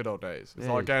beautiful. like the good old days. It's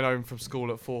Yeah. like going home from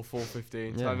school at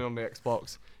 4:15, Yeah. turning on the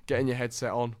Xbox, getting your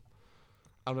headset on,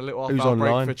 having a little Who's half-hour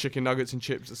break online? for chicken nuggets and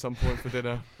chips at some point for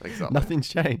dinner. Exactly. Nothing's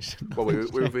changed. Well, we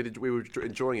were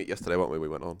enjoying it yesterday, weren't we? We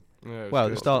went on. Yeah, it was Well, at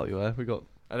good. the start you were. We got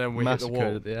And then we hit the massacred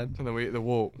wall. at the end. And then we hit the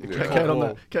wall. Yeah. The Kept Kept going, COD on wall.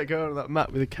 that, kept going on that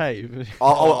map with a cave.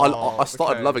 I the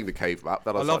started cave. loving the cave map.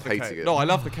 Then I I love started the hating cave. it. No, I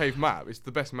love the cave map. It's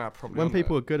the best map probably. When on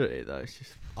people there. are good at it though, it's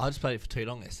just I just played it for too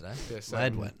long yesterday. Yeah, My same.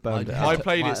 head went. Burned it had out. I to-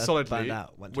 played my it head solidly burned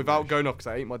out, went to without rest. going off because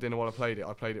I ate my dinner while I played it.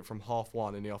 I played it from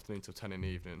 1:30 in the afternoon till 10 in the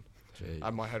evening, Jeez.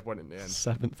 and my head went in the end.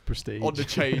 7th prestige. On the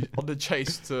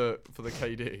chase for the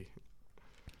KD.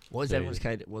 What is everyone's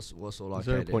KD? What's all like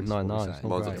 0.99, it's not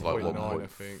Mine's great. up to like 0.9, I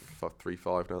think.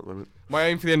 1.35 now at the moment. My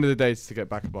aim for the end of the day is to get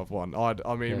back above 1.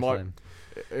 I mean, Yeah, my same.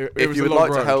 it If was you a would long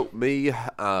like to road. help me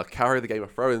carry the Game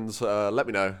of Thrones, let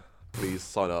me know. Please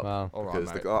sign up. Wow. All right,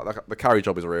 Because mate. the carry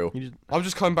job is real. You just I'm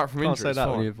just coming back from can't injury. say It's that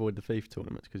when fine. you avoid the FIFA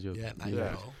tournaments because you're. Yeah, mate.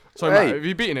 Yeah. Oh. So, Hey. Matt, have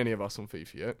you beaten any of us on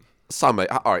FIFA yet? Sam, mate.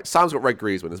 All right, Sam's got Red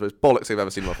Griezmann. It's the most bollocks I've ever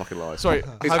seen in my fucking life. Sorry,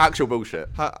 It's actual bullshit.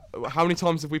 how many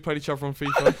times have we played each other on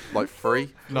FIFA? Like 3.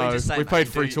 No, just say, we mate, played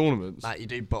you 3 do- tournaments. Matt, you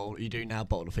do now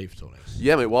bottle the FIFA tournaments.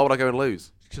 Yeah, mate. Why would I go and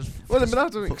lose? Just Well, then, but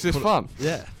that's Because it's fun.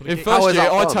 yeah. for the In kick. How first is year,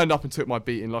 that I fun? turned up and took my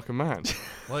beating like a man.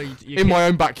 Well, you in kick- my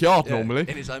own backyard, yeah, normally.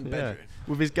 in his own Yeah. bedroom.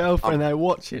 With his girlfriend there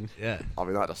watching. Yeah. I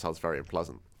mean, that just sounds very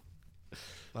unpleasant.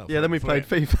 Well, Yeah, then we for played it.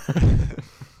 FIFA.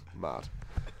 Mad.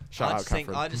 Shout out,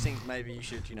 Catherine. I just think maybe you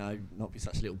should, not be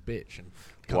such a little bitch and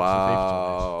come to the FIFA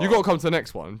tournaments. Wow. You got to come to the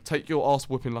next one. Take your ass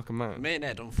whooping like a man. Me and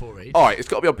Ed on 4 each. All right, it's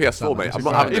got to be on PS4, Sam, mate. this I'm is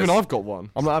not right. having Even this. I've got one.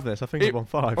 I'm not having this. I think I'm on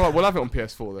 5. All right, we'll have it on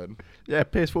PS4 then. Yeah,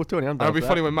 PS4 20. I'm down. It'll be for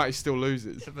funny that. when Matty still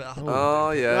loses.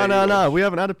 Oh yeah. No. We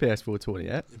haven't had a PS4 20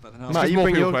 yet. But then Matt, because you more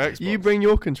bring people your play you Xbox. bring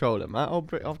your controller, Matt.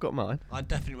 I've got mine. I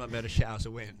definitely won't be able to shit out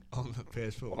a win on the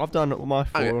PS4. I've done my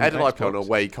 4 Hang on on, Ed and I play on Xbox.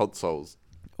 away consoles.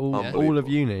 all Unbelievable. of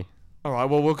uni. All right,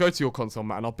 well, we'll go to your console,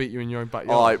 Matt, and I'll beat you in your own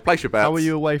backyard. All right, place your bets. How are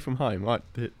you away from home? Right,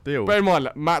 deal. Bear in mind,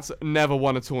 like, Matt's never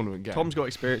won a tournament game. Tom's got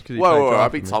experience because he Whoa, played whoa, whoa, I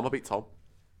draft beat with Tom. me. I beat Tom.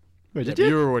 Wait, Yeah, did but you?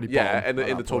 you were already Yeah, bottom in the at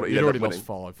that tournament, point. you You'd ended already up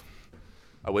lost 5.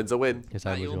 A win's a win. Yes,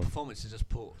 Mate, I was your wrong. performance is just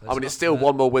poor. I mean, it's still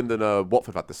one more win than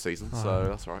Watford had this season, so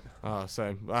that's all right. Ah,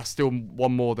 same. That's still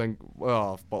one more than.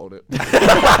 Oh, I've bottled it.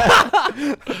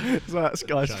 So that's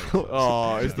Sky's fault.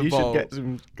 Oh, it's the You bottle. should get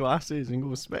some glasses and go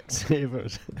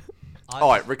Specsavers. All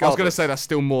right, I was regardless. going to say that's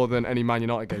still more than any Man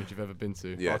United games you've ever been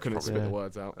to. Yeah, I couldn't probably. spit the Yeah.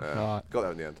 words out. Alright. Got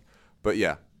there in the end. But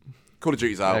yeah, Call of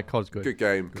Duty's out. Yeah, COD's good. Good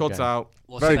game. COD's game. out.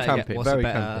 Very campy, very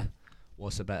campy.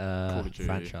 What's a Call better of Duty.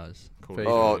 franchise? Call of FIFA.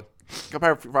 Duty. Oh,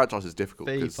 comparing franchises is difficult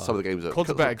because FIFA. some of the games are. COD's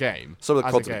a better game. Some of the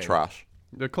as CODs a are game. trash.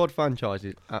 The COD franchise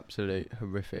is absolutely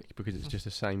horrific because it's just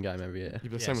the same game every year.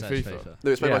 You've been the Yeah, same so with it's FIFA.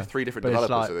 No, it's made Yeah, by 3 different but it's developers,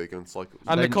 like- so they can cycle.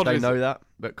 And they, the COD they is- know that,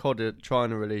 but COD are trying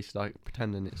to release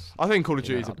pretending it's. I think Call of Yeah,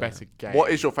 Duty is I a don't better game.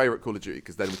 What is your favourite Call of Duty?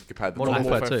 Because then we can compare the Modern top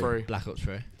Warfare 2. 3. Black Ops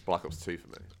 3. Black Ops 2 for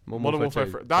me. Modern Warfare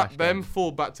 3. 2, That best them game.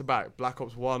 4 back to back. Black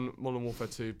Ops 1, Modern Warfare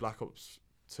 2, Black Ops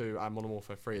 2, and Modern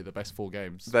Warfare 3 are the best 4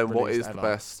 games. Then what released is the ever.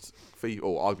 best FIFA,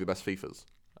 or arguably the best FIFAs?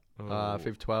 Oh,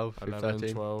 FIFA 12, FIFA 11,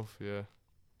 13. 12, yeah.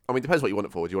 I mean, it depends what you want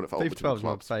it for. Do you want it for FIFA ultimate 12 is my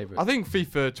clubs? favourite. I think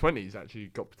FIFA 20's actually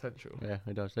got potential. Yeah,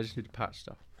 it does. They just need to patch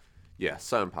stuff. Yeah,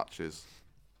 certain patches.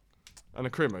 And the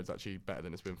career mode's actually better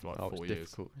than it's been for like Oh, 4 it's years.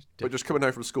 difficult. It's But just coming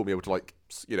home from school, be able to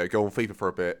go on FIFA for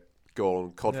a bit, go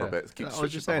on COD for a Yeah. bit. Keep I was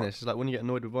switching just stuff saying up. this. It's like when you get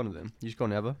annoyed with one of them, you just go on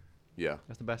the other. Yeah,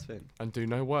 That's the best thing. And do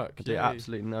no work. Do Yay.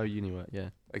 absolutely no uni work. Yeah,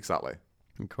 exactly.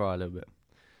 and cry a little bit.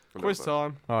 Quiz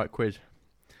time. All right, quiz.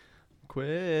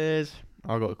 Quiz.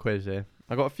 I got a quiz here.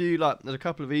 I got a few there's a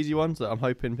couple of easy ones that I'm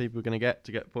hoping people are going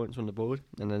to get points on the board,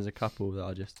 and there's a couple that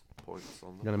are just Points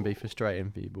on the going to be board.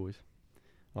 frustrating for you boys,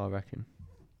 I reckon.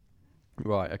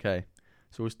 Right, okay.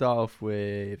 So we'll start off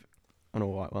with an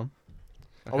alright one.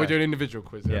 Are we doing individual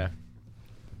quiz? Yeah.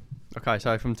 Okay,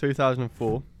 so from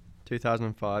 2004,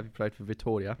 2005, he played for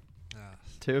Vitoria.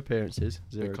 2 appearances,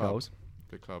 0 Big club. goals.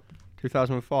 Big club.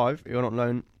 2005, he went on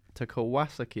loan to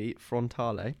Kawasaki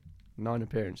Frontale. 9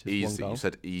 appearances, 1 Easy. goal. You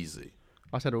said easy.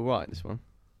 I said all right, this one.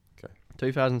 Okay.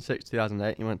 2006,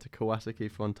 2008, he went to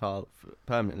Kawasaki Frontale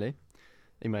permanently.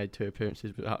 He made 2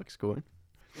 appearances without scoring.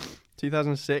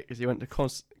 2006, he went to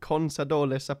Consadole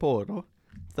Sapporo.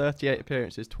 38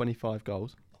 appearances, 25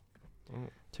 goals. Oh.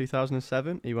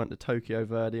 2007, he went to Tokyo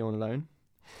Verdy on loan.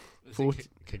 Was 40 it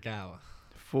Kagawa?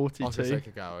 I was gonna 42 say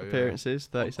Kagawa, yeah. appearances,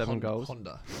 37 goals.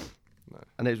 Honda.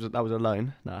 And that was a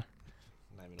loan. Nah.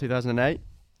 2008,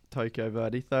 Tokyo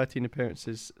Verdy, 13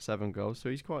 appearances, 7 goals. So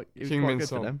he was quite Kingmin good for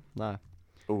Song. them. Nah.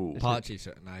 Ooh. Party.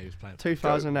 Parchi, no, he was playing.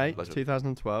 2008, Legend.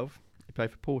 2012, he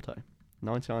played for Porto.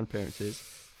 99 appearances,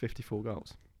 54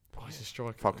 goals. Oh, he's a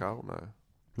striker. Fuck out, no.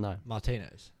 No,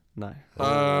 Martinez. no.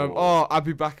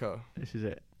 Abu Bakr. This is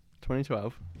it.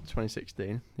 2012,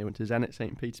 2016, he went to Zenit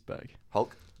St. Petersburg.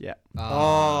 Hulk. Yeah.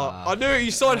 I knew it.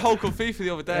 You signed Hulk on FIFA the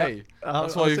other day.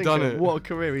 That's why I was you've done thinking, it. What a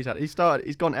career he's had. He's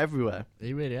gone everywhere.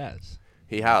 He really has.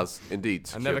 He has indeed.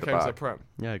 And never secured came the to the bag. Prem.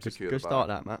 Yeah, good Secure the start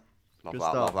bag. that, Matt. Love Good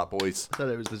that. Love start. that, boys. I said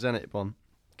it was the Zenit one.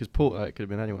 Because Porto, it could have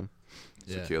been anyone.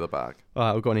 Yeah. Secure the bag.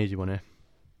 Alright, we've got an easy one here.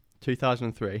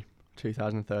 2003,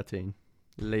 2013,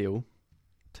 Lille,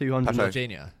 200, Pache.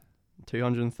 Jorginho.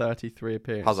 233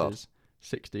 appearances, Hazard.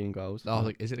 16 goals.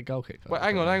 Oh, is it a goal kick? Wait,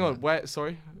 hang on. Where?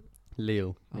 Sorry.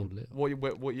 Lille, Oh, in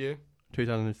Lille. What year?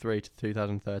 2003 to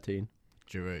 2013.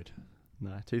 Giroud.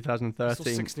 No, That's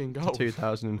 2013 16 to goals.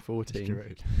 2014.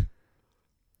 Giroud.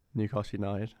 Newcastle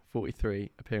United, 43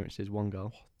 appearances, 1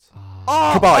 goal.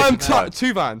 Oh, Goodbye.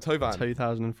 Tovan.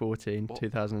 2014, What?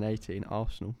 2018,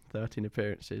 Arsenal, 13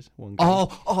 appearances, 1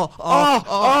 goal.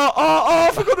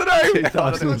 I forgot the name.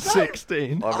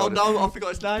 2016, Oh, no, I forgot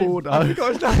his name. Bordeaux, I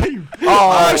forgot his name.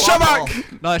 Oh,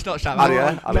 Shabak. No, it's not Shabak.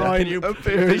 Alia, Alia. Can you please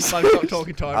appearances. stop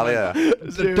talking to him? Alia.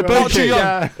 Debuchy.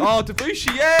 Yeah. Oh,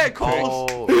 Debuchy. Yeah, of course.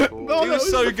 Oh, No, He that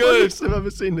was so the good. funniest I've ever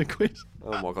seen the quiz.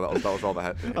 oh my god, that was rather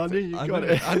hectic. I knew you I got know,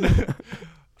 it. I know.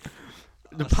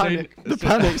 The I've seen- panic. I've The seen-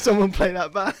 panic. Someone play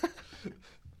that back.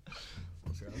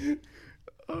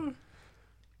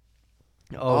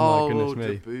 Oh my goodness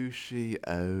me. Debuchy.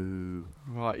 Oh.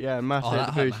 Right, yeah, massive Oh,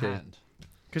 that hurt my Debuchy. hand.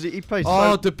 Because he played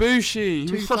Oh, so, Debuchy.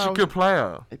 He was such a 2000 good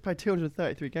player. he played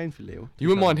 233 games for Lille. You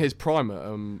wouldn't mind his prime at I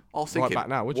was right thinking, back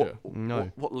now, would what, you?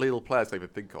 No. What Lille players do you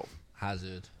even think of?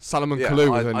 Hazard. Salomon Yeah, Kalou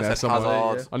was I in there said somewhere.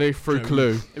 Hazard. I knew through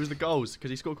Kalou. It was the goals, because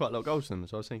he scored quite a lot of goals for them,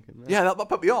 so I was thinking. Yeah, that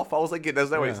put me off. I was thinking,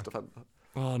 there's no way Yeah. he's defend.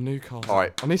 Oh, Newcastle. All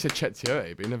right. I knew he said Chet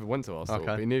Tiote, but he never went to Arsenal. Okay.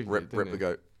 But he knew Rip the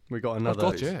goat. We got Oh, another.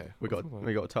 God, yeah. We got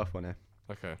a tough one here.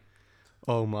 Okay.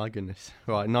 Oh my goodness.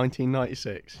 Right,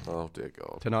 1996 Oh dear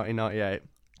God. to 1998.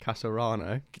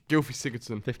 Casarano, Gylfi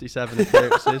Sigurdsson. 57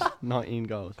 appearances, 19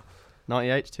 goals.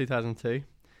 98 to 2002.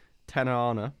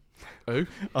 Tenarana, Who?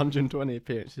 120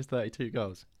 appearances, 32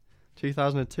 goals.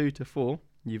 2002 to 4,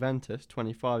 Juventus,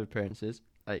 25 appearances,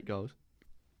 8 goals.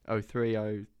 03,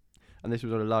 and this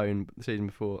was on a loan the season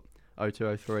before.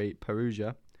 02-03,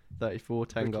 Perugia, 34,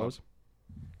 10 Big club. goals.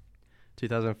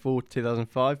 2004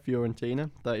 2005,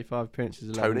 Fiorentina, 35 appearances,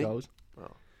 11 Tony? goals. Oh.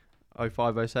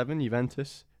 05-07,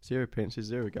 Juventus, 0 appearances,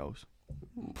 0 goals.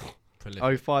 Prolific.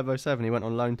 05-07, he went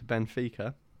on loan to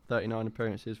Benfica, 39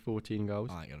 appearances, 14 goals.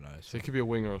 I ain't gonna know. So he could be a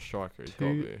winger or striker. He's got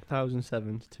to be.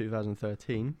 2007 to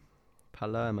 2013,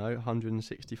 Palermo,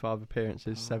 165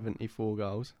 appearances, 74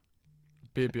 goals.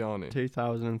 Bibiani.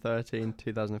 2013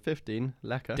 2015,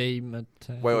 Lecca, Di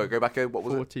Matteo. Wait, go back in. What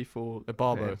was it? 44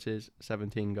 Ibarbo. appearances,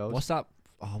 17 goals. What's that?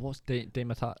 Oh, what's Di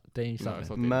Matteo? Di No, something? it's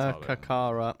not Di Matteo.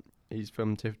 Mercakara, he's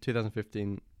from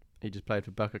 2015. He just played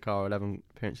for Berkakara, 11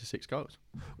 appearances, 6 goals.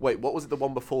 Wait, what was it? The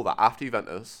one before that, after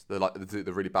Juventus, the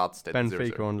really bad stint.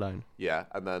 Benfica 0-0. on loan, Yeah,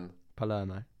 and then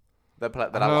Palermo. then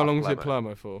And how long was it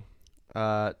Palermo for?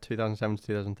 2007 to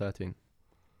 2013.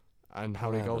 And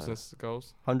how many goals? Palermo. This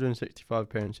goals? 165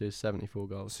 appearances, 74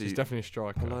 goals. So He's you- definitely a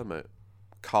striker. Palermo,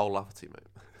 Carl Lafferty,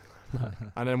 mate.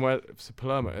 And then where? So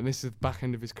Palermo, and this is the back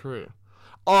end of his career.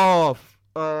 Oh,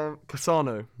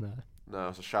 Cassano. No, No,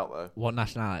 it's a shout though. What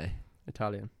nationality?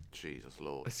 Italian. Jesus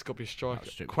Lord. It's got to be a striker.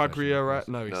 That's stupid Quagliarella.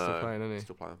 question. No, he's still playing, isn't he?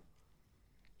 Still playing.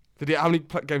 Did he? How many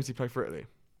games did he play for Italy?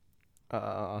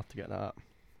 I'll have to get that up.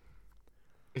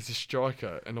 He's a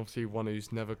striker, and obviously one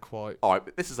who's never quite. All right,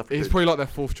 but this is a. He's probably like their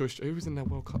fourth choice. Who was in their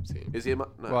World Cup team? Is he? No.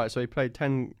 Right, so he played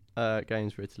 10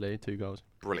 games for Italy, 2 goals.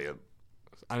 Brilliant.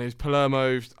 And it was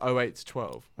Palermo's 08 to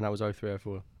 12. And that was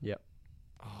 03-04. Yep.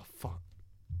 Oh, fuck.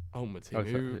 Oh, my team.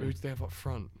 Who did they have up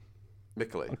front?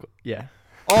 Mickley. Yeah.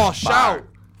 Oh, shout!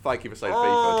 Thank you for saying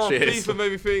Oh, FIFA. Cheers. FIFA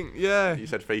made me think. Yeah. You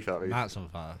said FIFA. Matt's on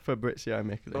fire. Fabrizio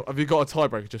Mickley. Oh, have you got a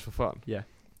tiebreaker just for fun? Yeah.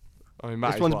 I mean,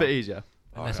 Matt This is one's a one. bit easier.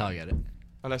 Unless Okay. I get it.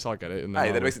 Unless I get it. And Hey,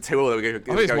 then then it makes it 2-all. Then we go. I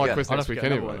think it's go my again. quiz I'll next have to week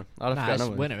get another anyway. one. I'll have to Nah, get it's another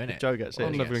one. winner, If innit? Joe gets I'm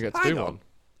this. never going to get to Hang do on. one.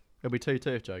 It'll be 2-2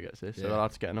 if Joe gets this. So Yeah. I'll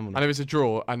have to get another And one. if it's a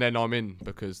draw, and then I'm in,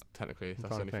 because technically that's the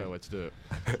Can't only fair think. way to do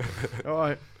it. All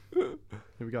right. Here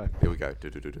we go. Here we go.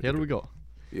 Here we got.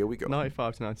 Here we go.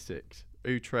 95 to 96.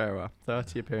 Utrera,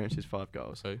 30 appearances, 5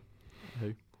 goals.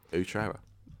 Who? Utrera.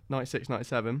 96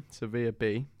 97. Sevilla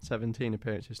B, 17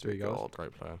 appearances, 3 Good goals. God.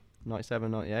 Great player.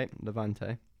 97 98.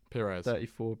 Levante, Pires.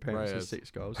 34 appearances, Reyes.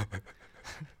 6 goals.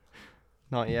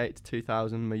 98 to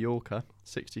 2000. Mallorca,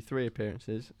 63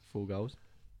 appearances, 4 goals.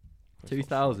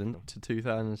 2000 to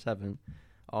 2007.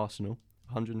 Arsenal,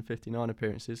 159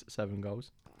 appearances, 7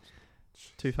 goals.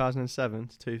 2007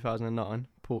 to 2009.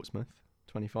 Portsmouth,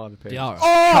 25 appearances.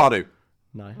 Diarra. Cardu.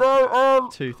 No.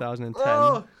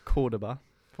 2010. Cordoba,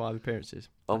 5 appearances.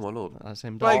 Oh my lord. That's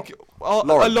him. Like,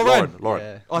 Lauren. Lauren.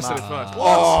 Lauren. I said it Nah. first.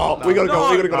 Oh, we got to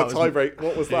go. We got to go that to was- tie break.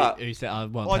 What was that? Who said I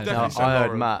won? I penalty? definitely No, said I heard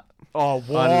Lauren. Matt. Oh, I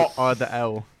what? heard the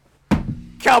L.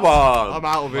 Come on. I'm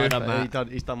out of Well here. done, Matt.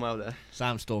 He's done well there.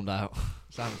 Sam stormed out.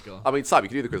 Sam's gone. I mean, Sam, you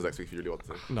can do the quiz next week if you really want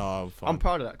to. No, I'm fine. I'm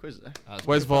proud of that quiz there. That was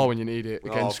Where's good VAR fun. when you need it? Oh,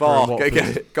 Against VAR. Watford.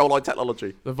 Get it. Goal line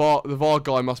technology. The VAR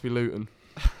guy must be Luton.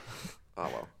 Oh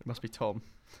well. It must be Tom.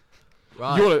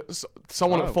 Right. You're,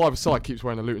 someone Oh. at 5-a-side keeps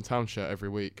wearing a Luton Town shirt every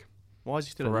week. Why is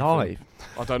he still For alive?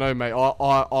 I don't know, mate.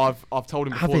 I've told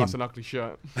him Have before that's him. an ugly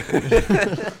shirt.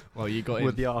 Well, you got him.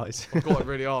 With the eyes. I've got it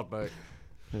really hard, mate.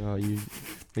 Oh,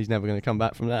 he's never going to come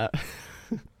back from that.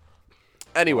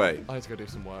 Anyway, I need to go do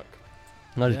some work.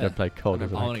 I just Yeah. go play COD. I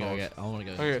isn't I it? want to go Cards. get. I want to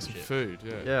go. I'm gonna get some some shit. food.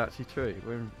 Yeah. Yeah, actually true.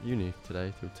 We're in uni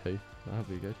today till 2. That'll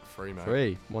be good. Free, mate.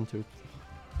 3. 1, 2.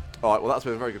 all right. Well, that's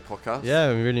been a very good podcast.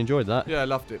 Yeah, we really enjoyed that. Yeah, I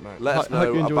loved it, mate. Let us I hope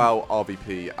you know enjoyed- about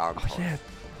RVP and. Oh, Pods. yeah.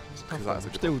 Because that's a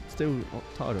good Still not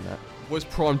tired of that. Was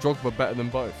Prime Drogba better than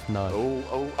both? No.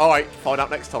 Oh. All right. Find out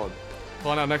next time.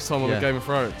 Find out next time on Yeah. the Game of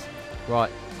Thrones. Right.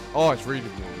 Oh, it's really.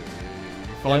 Find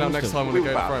Yeah, out we'll next still- time on the we'll Game be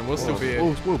of back. Thrones. We'll still be here.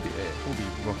 We'll be here. We'll be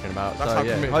rocking about. That's so how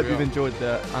yeah, committed hope we you've are. enjoyed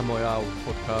the Amoyal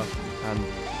podcast and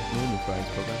normal Thrones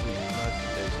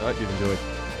podcast. So I hope you've enjoyed.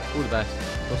 All the best.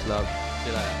 Lots of love. See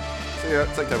you later. See ya.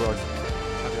 Take care, guys.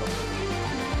 Adios.